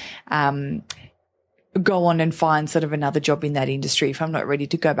to, go on and find sort of another job in that industry if I'm not ready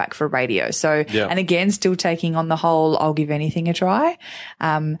to go back for radio. So, and again, still taking on the whole, I'll give anything a try.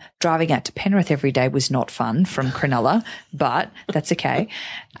 Driving out to Penrith every day was not fun from Cronulla, but that's okay.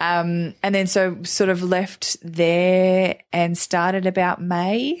 And then so sort of left there and started about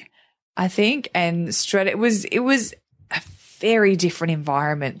May, I think, and straight, it was a very different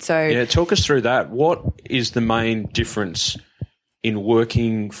environment. So yeah, talk us through that. What is the main difference in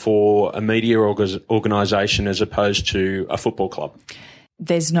working for a media organisation as opposed to a football club?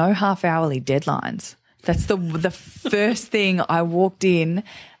 There's no half-hourly deadlines. That's the first thing. I walked in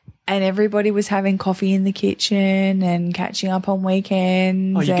and everybody was having coffee in the kitchen and catching up on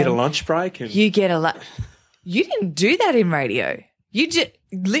weekends. Oh, you get a lunch break? You didn't do that in radio. You just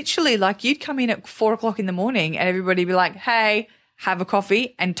literally, like, you'd come in at 4:00 in the morning and everybody would be like, hey, have a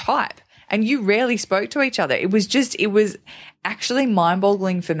coffee and type. And you rarely spoke to each other. It was actually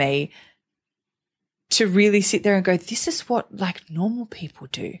mind-boggling for me to really sit there and go, this is what like normal people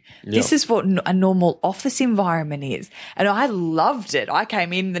do. Yep. This is what a normal office environment is. And I loved it. I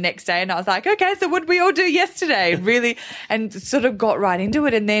came in the next day and I was like, okay, so what did we all do yesterday? Really, and sort of got right into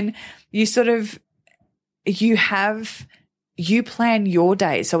it. And then you plan your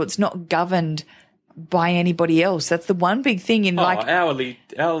day so it's not governed by anybody else. That's the one big thing in hourly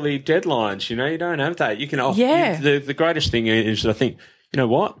deadlines. You don't have that. You can the greatest thing is, I think, you know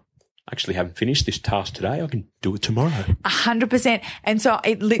what? I actually haven't finished this task today. I can do it tomorrow. 100%. And so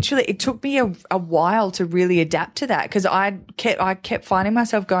it took me a while to really adapt to that, because I kept finding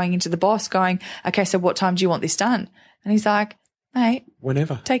myself going into the boss going, okay, so what time do you want this done? And he's like, mate,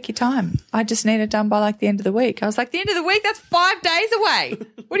 whenever. Take your time. I just need it done by like the end of the week. I was like, the end of the week? That's 5 days away.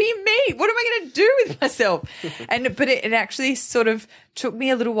 What do you mean? What am I going to do with myself? But it actually sort of took me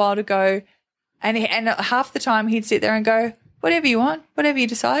a little while to go, and half the time he'd sit there and go, whatever you want, whatever you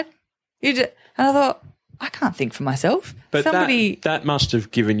decide. And I thought, I can't think for myself. But that must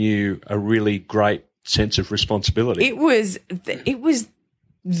have given you a really great sense of responsibility. It was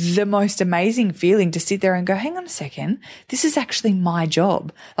the most amazing feeling to sit there and go, hang on a second, this is actually my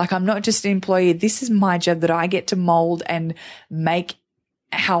job. Like, I'm not just an employee. This is my job that I get to mold and make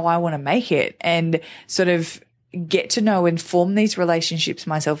how I want to make it, and sort of get to know and form these relationships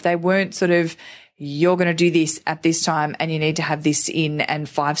myself. They weren't sort of, you're going to do this at this time and you need to have this in and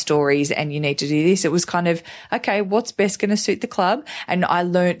 5 stories and you need to do this. It was kind of, okay, what's best going to suit the club? And I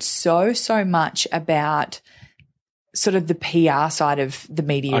learnt so much about sort of the PR side of the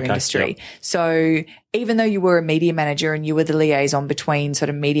media industry. Yep. So even though you were a media manager and you were the liaison between sort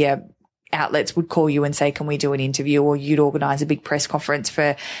of media outlets would call you and say, can we do an interview? Or you'd organise a big press conference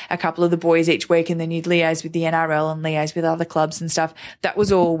for a couple of the boys each week, and then you'd liaise with the NRL and liaise with other clubs and stuff. That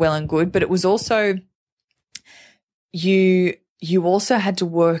was all well and good, but it was also you also had to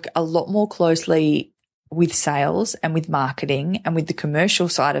work a lot more closely with sales and with marketing and with the commercial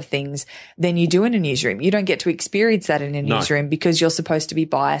side of things than you do in a newsroom. You don't get to experience that in a newsroom because you're supposed to be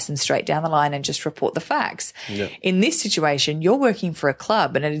biased and straight down the line and just report the facts. Yeah. In this situation, you're working for a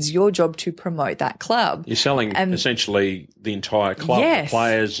club and it is your job to promote that club. You're selling essentially the entire club, the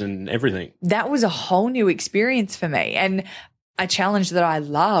players and everything. That was a whole new experience for me, and a challenge that I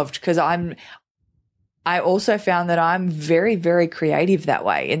loved, because I also found that I'm very, very creative that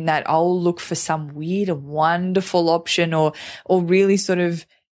way, in that I'll look for some weird and wonderful option or really sort of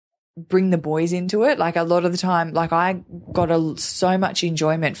bring the boys into it. Like, a lot of the time, like, I got so much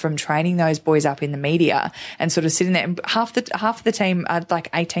enjoyment from training those boys up in the media and sort of sitting there. And half the team are like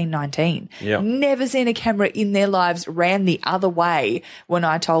 18, 19. Yeah. Never seen a camera in their lives, ran the other way when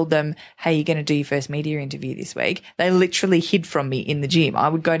I told them, hey, you're going to do your first media interview this week. They literally hid from me in the gym. I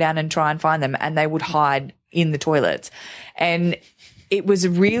would go down and try and find them, and they would hide in the toilets. And it was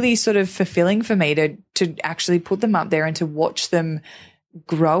really sort of fulfilling for me to actually put them up there and to watch them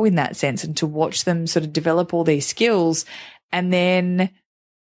grow in that sense, and to watch them sort of develop all these skills, and then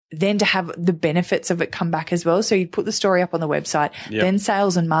to have the benefits of it come back as well. So you'd put the story up on the website, then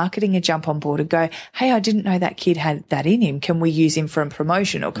sales and marketing would jump on board and go, hey, I didn't know that kid had that in him. Can we use him for a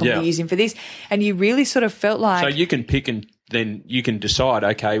promotion, or can we use him for this? And you really sort of felt like... So you can pick, and then you can decide,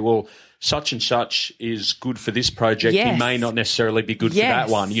 okay, well, such and such is good for this project. Yes. He may not necessarily be good for that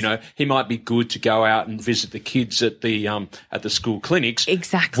one. You know, he might be good to go out and visit the kids at the school clinics.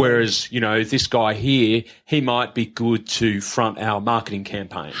 Exactly. Whereas, you know, this guy here, he might be good to front our marketing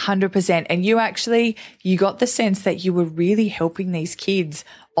campaign. 100%. And you got the sense that you were really helping these kids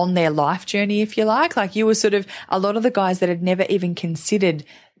on their life journey, if you like. Like, you were sort of, a lot of the guys that had never even considered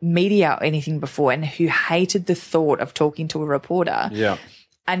media or anything before and who hated the thought of talking to a reporter. Yeah.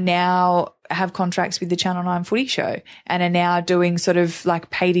 And now have contracts with the Channel 9 Footy Show and are now doing sort of like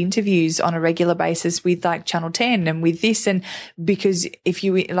paid interviews on a regular basis with like Channel 10 and with this. And because if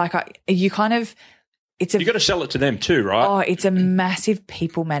you like, you kind of, you got to sell it to them too, right? Oh, it's a massive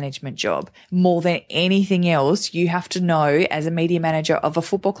people management job. More than anything else, you have to know as a media manager of a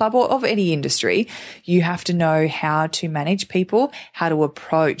football club or of any industry, you have to know how to manage people, how to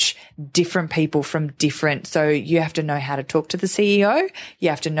approach different people from different. So you have to know how to talk to the CEO. You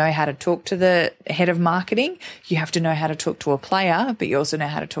have to know how to talk to the head of marketing. You have to know how to talk to a player, but you also know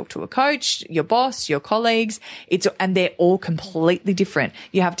how to talk to a coach, your boss, your colleagues. And they're all completely different.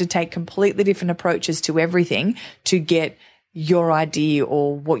 You have to take completely different approaches to everything to get your idea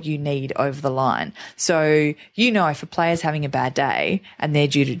or what you need over the line. So, if a player's having a bad day and they're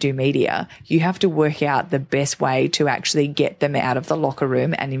due to do media, you have to work out the best way to actually get them out of the locker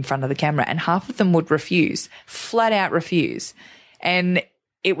room and in front of the camera. And half of them would refuse, flat out refuse. And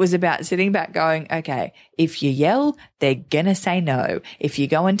it was about sitting back going, okay, if you yell, they're going to say no. If you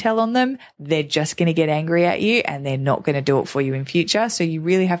go and tell on them, they're just going to get angry at you and they're not going to do it for you in future. So you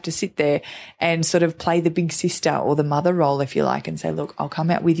really have to sit there and sort of play the big sister or the mother role, if you like, and say, look, I'll come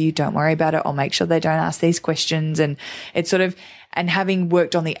out with you. Don't worry about it. I'll make sure they don't ask these questions. And it's sort of, and having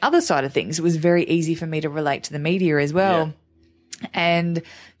worked on the other side of things, it was very easy for me to relate to the media as well. Yeah. And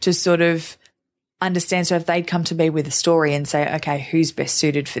to sort of understand. So if they'd come to me with a story and say, okay, who's best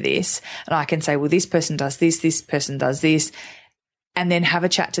suited for this? And I can say, well, this person does this person does this. And then have a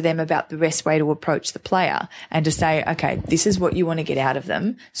chat to them about the best way to approach the player and to say, okay, this is what you want to get out of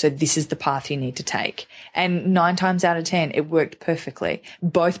them. So this is the path you need to take. And 9 times out of 10, it worked perfectly.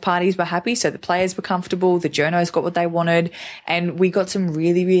 Both parties were happy. So the players were comfortable. The journos got what they wanted. And we got some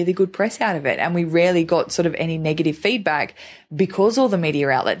really, really good press out of it. And we rarely got sort of any negative feedback because all the media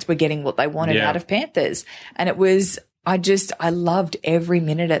outlets were getting what they wanted out of Panthers. And it was, I loved every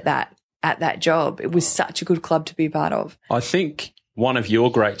minute at that job. It was such a good club to be part of. I think one of your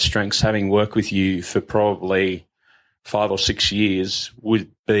great strengths, having worked with you for probably 5 or 6 years,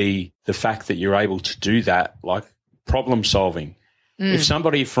 would be the fact that you're able to do that, like problem solving. If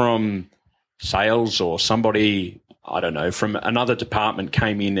somebody from sales or somebody, I don't know, from another department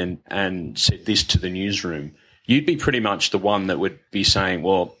came in and said this to the newsroom, you'd be pretty much the one that would be saying,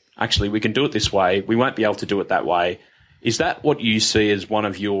 well, actually, we can do it this way. We won't be able to do it that way. Is that what you see as one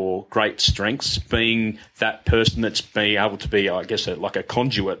of your great strengths, being that person that's being able to be, I guess, like a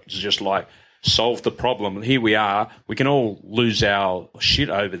conduit to just like solve the problem? Here we are. We can all lose our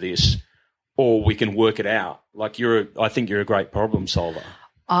shit over this, or we can work it out. Like I think you're a great problem solver.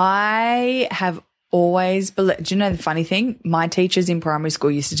 I have always believed, do you know the funny thing? My teachers in primary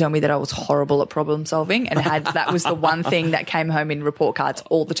school used to tell me that I was horrible at problem solving and that was the one thing that came home in report cards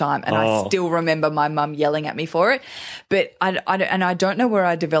all the time. And I still remember my mum yelling at me for it. But I don't know where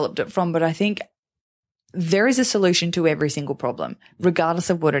I developed it from, but I think there is a solution to every single problem, regardless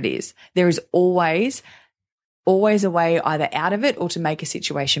of what it is. There is always a way either out of it or to make a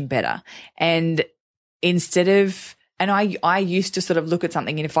situation better. And instead of, and I used to sort of look at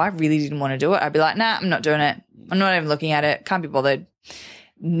something and if I really didn't want to do it, I'd be like, nah, I'm not doing it. I'm not even looking at it. Can't be bothered.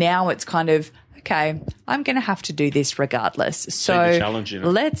 Now it's kind of, okay, I'm going to have to do this regardless. So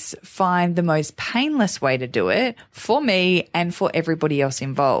let's find the most painless way to do it for me and for everybody else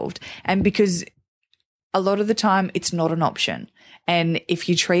involved. And because a lot of the time it's not an option. And if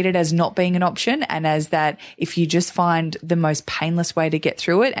you treat it as not being an option and as that, if you just find the most painless way to get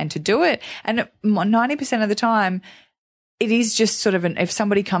through it and to do it, and 90% of the time, it is just sort of if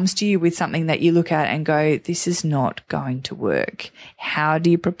somebody comes to you with something that you look at and go, this is not going to work. How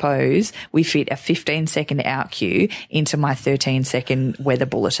do you propose we fit a 15-second out cue into my 13-second weather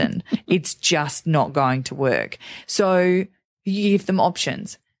bulletin? It's just not going to work. So you give them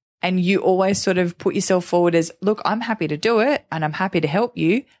options. And you always sort of put yourself forward as, look, I'm happy to do it and I'm happy to help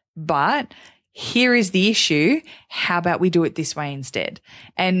you, but here is the issue. How about we do it this way instead?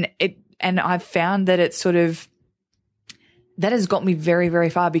 And I've found that it's sort of, that has got me very, very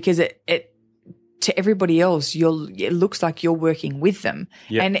far because it to everybody else, it looks like you're working with them.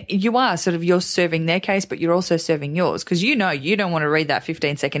 Yep. And you are sort of, you're serving their case, but you're also serving yours because you don't want to read that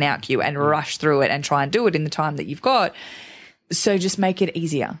 15-second out cue and rush through it and try and do it in the time that you've got. So just make it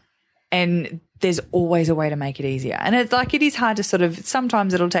easier. And there's always a way to make it easier. And it's like, it is hard to sort of,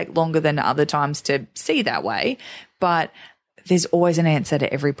 sometimes it'll take longer than other times to see that way, but there's always an answer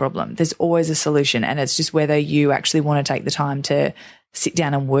to every problem. There's always a solution. And it's just whether you actually want to take the time to sit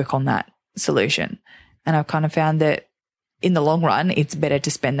down and work on that solution. And I've kind of found that in the long run, it's better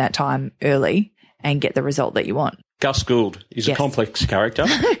to spend that time early and get the result that you want. Gus Gould is a complex character.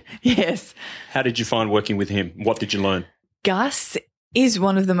 Yes. How did you find working with him? What did you learn? Gus is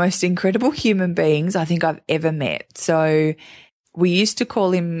one of the most incredible human beings I think I've ever met. So we used to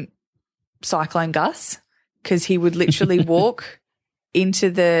call him Cyclone Gus because he would literally walk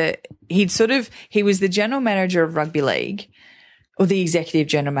into he was the general manager of rugby league, or the executive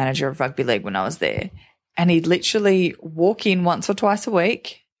general manager of rugby league when I was there. And he'd literally walk in once or twice a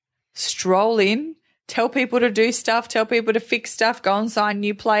week, stroll in, tell people to do stuff, tell people to fix stuff, go and sign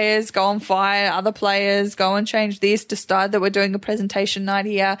new players, go and fire other players, go and change this, decide that we're doing a presentation night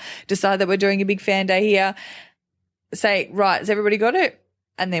here, decide that we're doing a big fan day here, say, right, has everybody got it?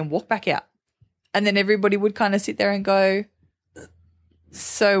 And then walk back out. And then everybody would kind of sit there and go,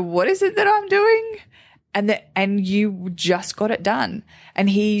 so what is it that I'm doing? And you just got it done. And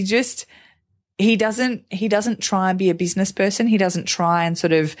he doesn't try and be a business person. He doesn't try and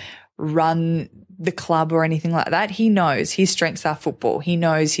sort of run the club or anything like that. He knows his strengths are football. He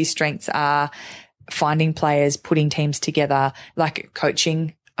knows his strengths are finding players, putting teams together, like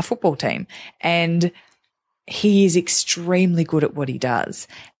coaching a football team. And he is extremely good at what he does.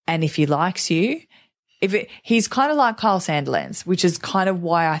 And if he likes you, he's kind of like Kyle Sandilands, which is kind of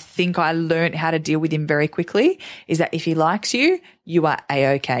why I think I learned how to deal with him very quickly, is that if he likes you, you are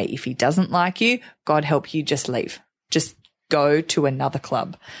A-okay. If he doesn't like you, God help you, just leave. Just go to another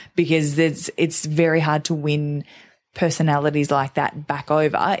club, because it's very hard to win personalities like that back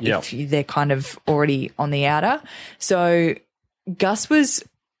over if they're kind of already on the outer. So Gus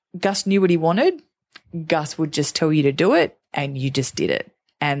knew what he wanted. Gus would just tell you to do it, and you just did it.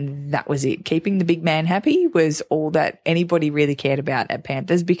 And that was it. Keeping the big man happy was all that anybody really cared about at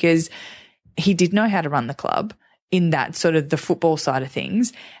Panthers, because he did know how to run the club in that sort of the football side of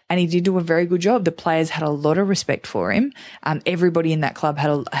things, and he did do a very good job. The players had a lot of respect for him. Everybody in that club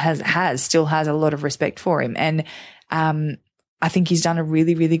still has a lot of respect for him, and I think he's done a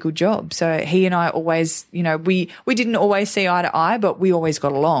really, really good job. So he and I always, we didn't always see eye to eye, but we always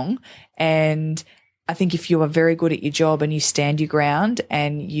got along. And I think if you are very good at your job and you stand your ground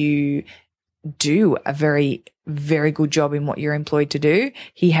and you do a very, very good job in what you're employed to do,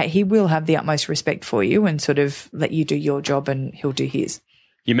 he will have the utmost respect for you and sort of let you do your job, and he'll do his.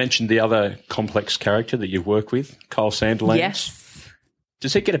 You mentioned the other complex character that you've worked with, Kyle Sandilands. Yes.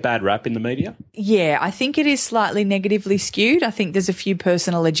 Does he get a bad rap in the media? Yeah, I think it is slightly negatively skewed. I think there's a few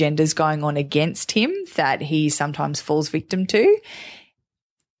personal agendas going on against him that he sometimes falls victim to.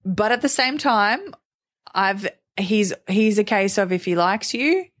 But at the same time, he's a case of, if he likes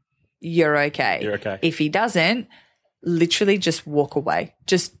you, you're okay. You're okay. If he doesn't, literally just walk away.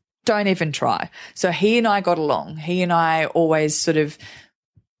 Just don't even try. So he and I got along. He and I always sort of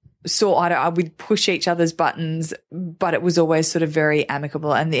saw eye to eye. We'd push each other's buttons, but it was always sort of very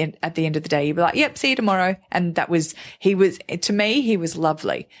amicable. And then at the end of the day, he'd be like, yep, see you tomorrow. And to me, he was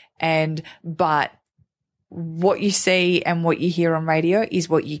lovely. But what you see and what you hear on radio is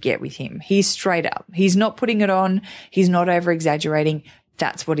what you get with him. He's straight up. He's not putting it on. He's not over exaggerating.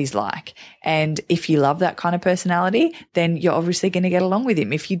 That's what he's like. And if you love that kind of personality, then you're obviously going to get along with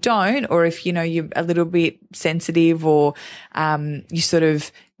him. If you don't, or if, you're a little bit sensitive, or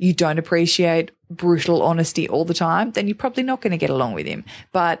you don't appreciate brutal honesty all the time, then you're probably not going to get along with him.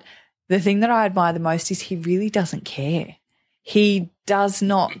 But the thing that I admire the most is he really doesn't care. He does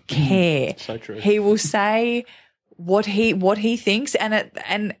not care. So true. He will say what he thinks,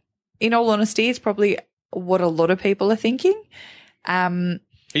 and in all honesty, it's probably what a lot of people are thinking.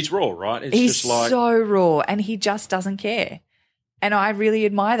 He's raw, right? He's so raw, and he just doesn't care. And I really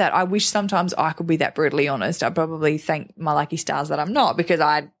admire that. I wish sometimes I could be that brutally honest. I probably thank my lucky stars that I'm not, because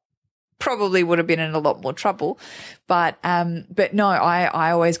I probably would have been in a lot more trouble. But no,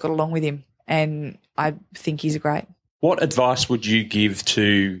 I always got along with him, and I think he's great. What advice would you give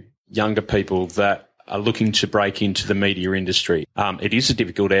to younger people that are looking to break into the media industry? It is a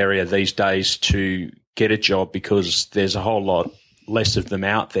difficult area these days to get a job, because there's a whole lot less of them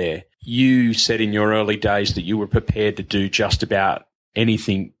out there. You said in your early days that you were prepared to do just about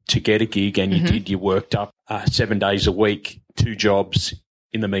anything to get a gig, and you did. You worked up 7 days a week, 2 jobs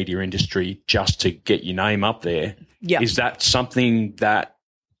in the media industry just to get your name up there. Yep. Is that something that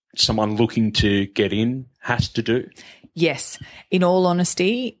someone looking to get in has to do? Yes. In all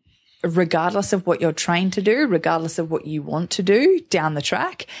honesty, regardless of what you're trained to do, regardless of what you want to do down the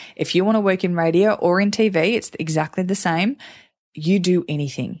track, if you want to work in radio or in TV, it's exactly the same. You do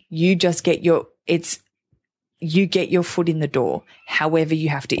anything. You just get your foot in the door, however you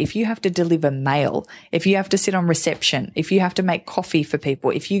have to. If you have to deliver mail, if you have to sit on reception, if you have to make coffee for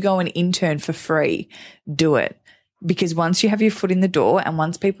people, if you go and intern for free, do it. Because once you have your foot in the door and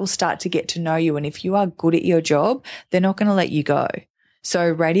once people start to get to know you, and if you are good at your job, they're not going to let you go. So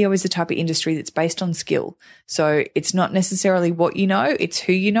radio is the type of industry that's based on skill. So it's not necessarily what you know, it's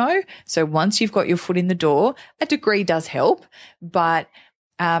who you know. So once you've got your foot in the door, a degree does help. But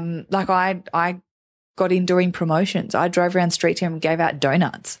like I got in doing promotions. I drove around street team and gave out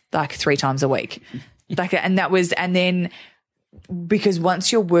donuts like 3 times a week. And then because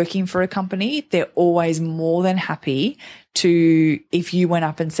once you're working for a company, they're always more than happy to, if you went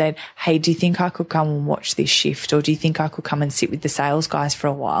up and said, hey, do you think I could come and watch this shift? Or do you think I could come and sit with the sales guys for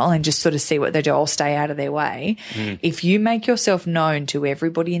a while and just sort of see what they do? I'll stay out of their way. If you make yourself known to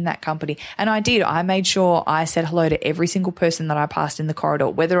everybody in that company, and I made sure I said hello to every single person that I passed in the corridor,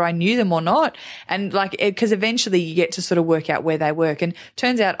 whether I knew them or not. And because eventually you get to sort of work out where they work. And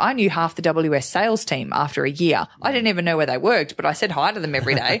turns out I knew half the WS sales team after a year. I didn't even know where they worked, but I said hi to them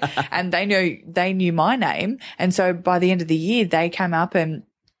every day and they knew my name. And so by the end of the year, they came up and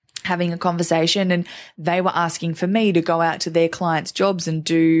having a conversation, and they were asking for me to go out to their clients' jobs and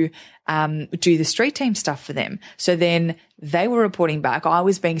do the street team stuff for them. So then they were reporting back. I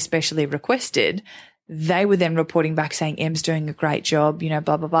was being specially requested. They were then reporting back saying, Em's doing a great job, blah,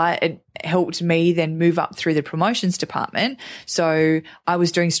 blah, blah. It helped me then move up through the promotions department. So I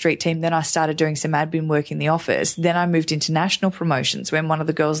was doing street team. Then I started doing some admin work in the office. Then I moved into national promotions when one of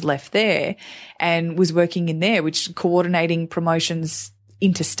the girls left there and was working in there, which is coordinating promotions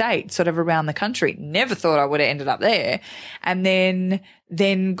interstate, sort of around the country. Never thought I would have ended up there. And then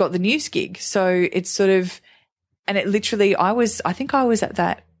got the news gig. So it's sort of, and it literally, I think I was at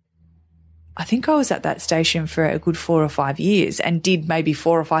that station for a good 4 or 5 years and did maybe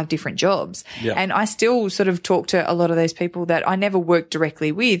 4 or 5 different jobs. Yeah. And I still sort of talk to a lot of those people that I never worked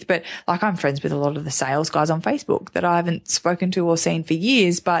directly with, but like I'm friends with a lot of the sales guys on Facebook that I haven't spoken to or seen for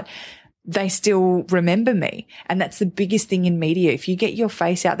years, but they still remember me. And that's the biggest thing in media. If you get your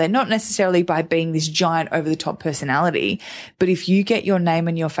face out there, not necessarily by being this giant over the top personality, but if you get your name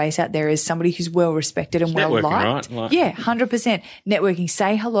and your face out there as somebody who's well respected and well liked. Right? Yeah, 100%. Networking.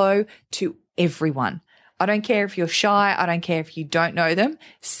 Say hello to everyone. I don't care if you're shy. I don't care if you don't know them.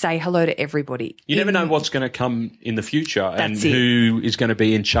 Say hello to everybody. You never know what's going to come in the future and who is going to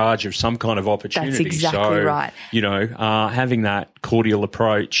be in charge of some kind of opportunity. That's exactly right. Having that cordial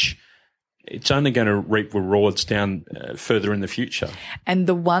approach, it's only going to reap rewards down further in the future. And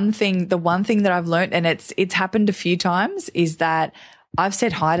the one thing that I've learned, and it's happened a few times, is that I've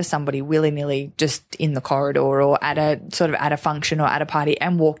said hi to somebody willy-nilly just in the corridor or at a function or at a party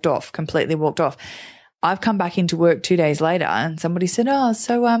and completely walked off. I've come back into work 2 days later and somebody said,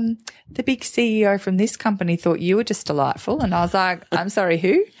 the big CEO from this company thought you were just delightful. And I was like, I'm sorry,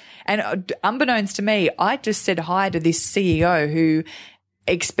 who? And unbeknownst to me, I just said hi to this CEO who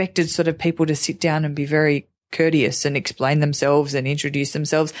expected sort of people to sit down and be very courteous and explain themselves and introduce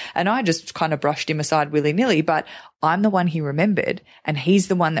themselves. And I just kind of brushed him aside willy-nilly, but I'm the one he remembered, and he's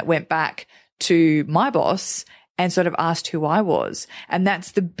the one that went back to my boss and sort of asked who I was. And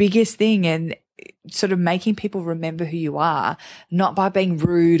that's the biggest thing, and sort of making people remember who you are, not by being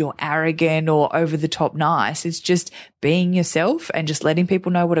rude or arrogant or over the top nice. It's just being yourself and just letting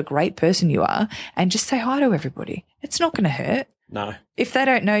people know what a great person you are, and just say hi to everybody. It's not going to hurt. No. If they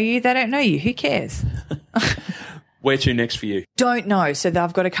don't know you, they don't know you. Who cares? Where to next for you? Don't know. So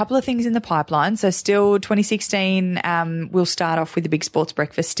I've got a couple of things in the pipeline. So still 2016, we'll start off with the big sports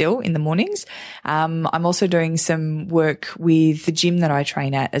breakfast still in the mornings. I'm also doing some work with the gym that I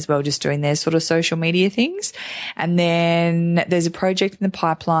train at as well, just doing their sort of social media things. And then there's a project in the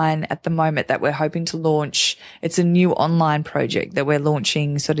pipeline at the moment that we're hoping to launch. It's a new online project that we're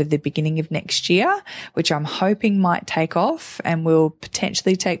launching sort of the beginning of next year, which I'm hoping might take off and will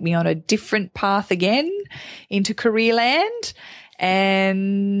potentially take me on a different path again into career land.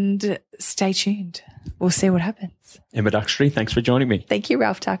 And stay tuned. We'll see what happens. Emma Duxbury, thanks for joining me. Thank you,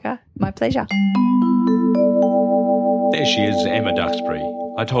 Ralph Tucker. My pleasure. There she is, Emma Duxbury.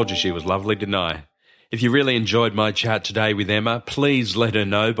 I told you she was lovely, didn't I? If you really enjoyed my chat today with Emma, please let her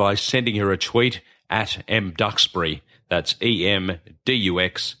know by sending her a tweet at mduxbury. That's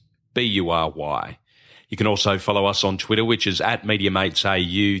EMDUXBURY. You can also follow us on Twitter, which is at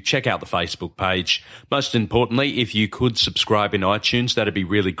MediaMatesAU. Check out the Facebook page. Most importantly, if you could subscribe in iTunes, that'd be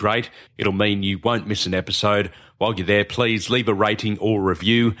really great. It'll mean you won't miss an episode. While you're there, please leave a rating or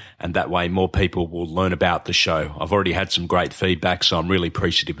review, and that way more people will learn about the show. I've already had some great feedback, so I'm really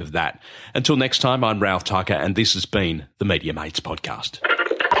appreciative of that. Until next time, I'm Ralph Tucker, and this has been the Media Mates Podcast.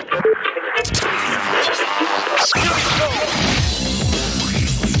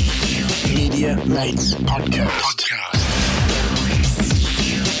 Media Mates Podcast.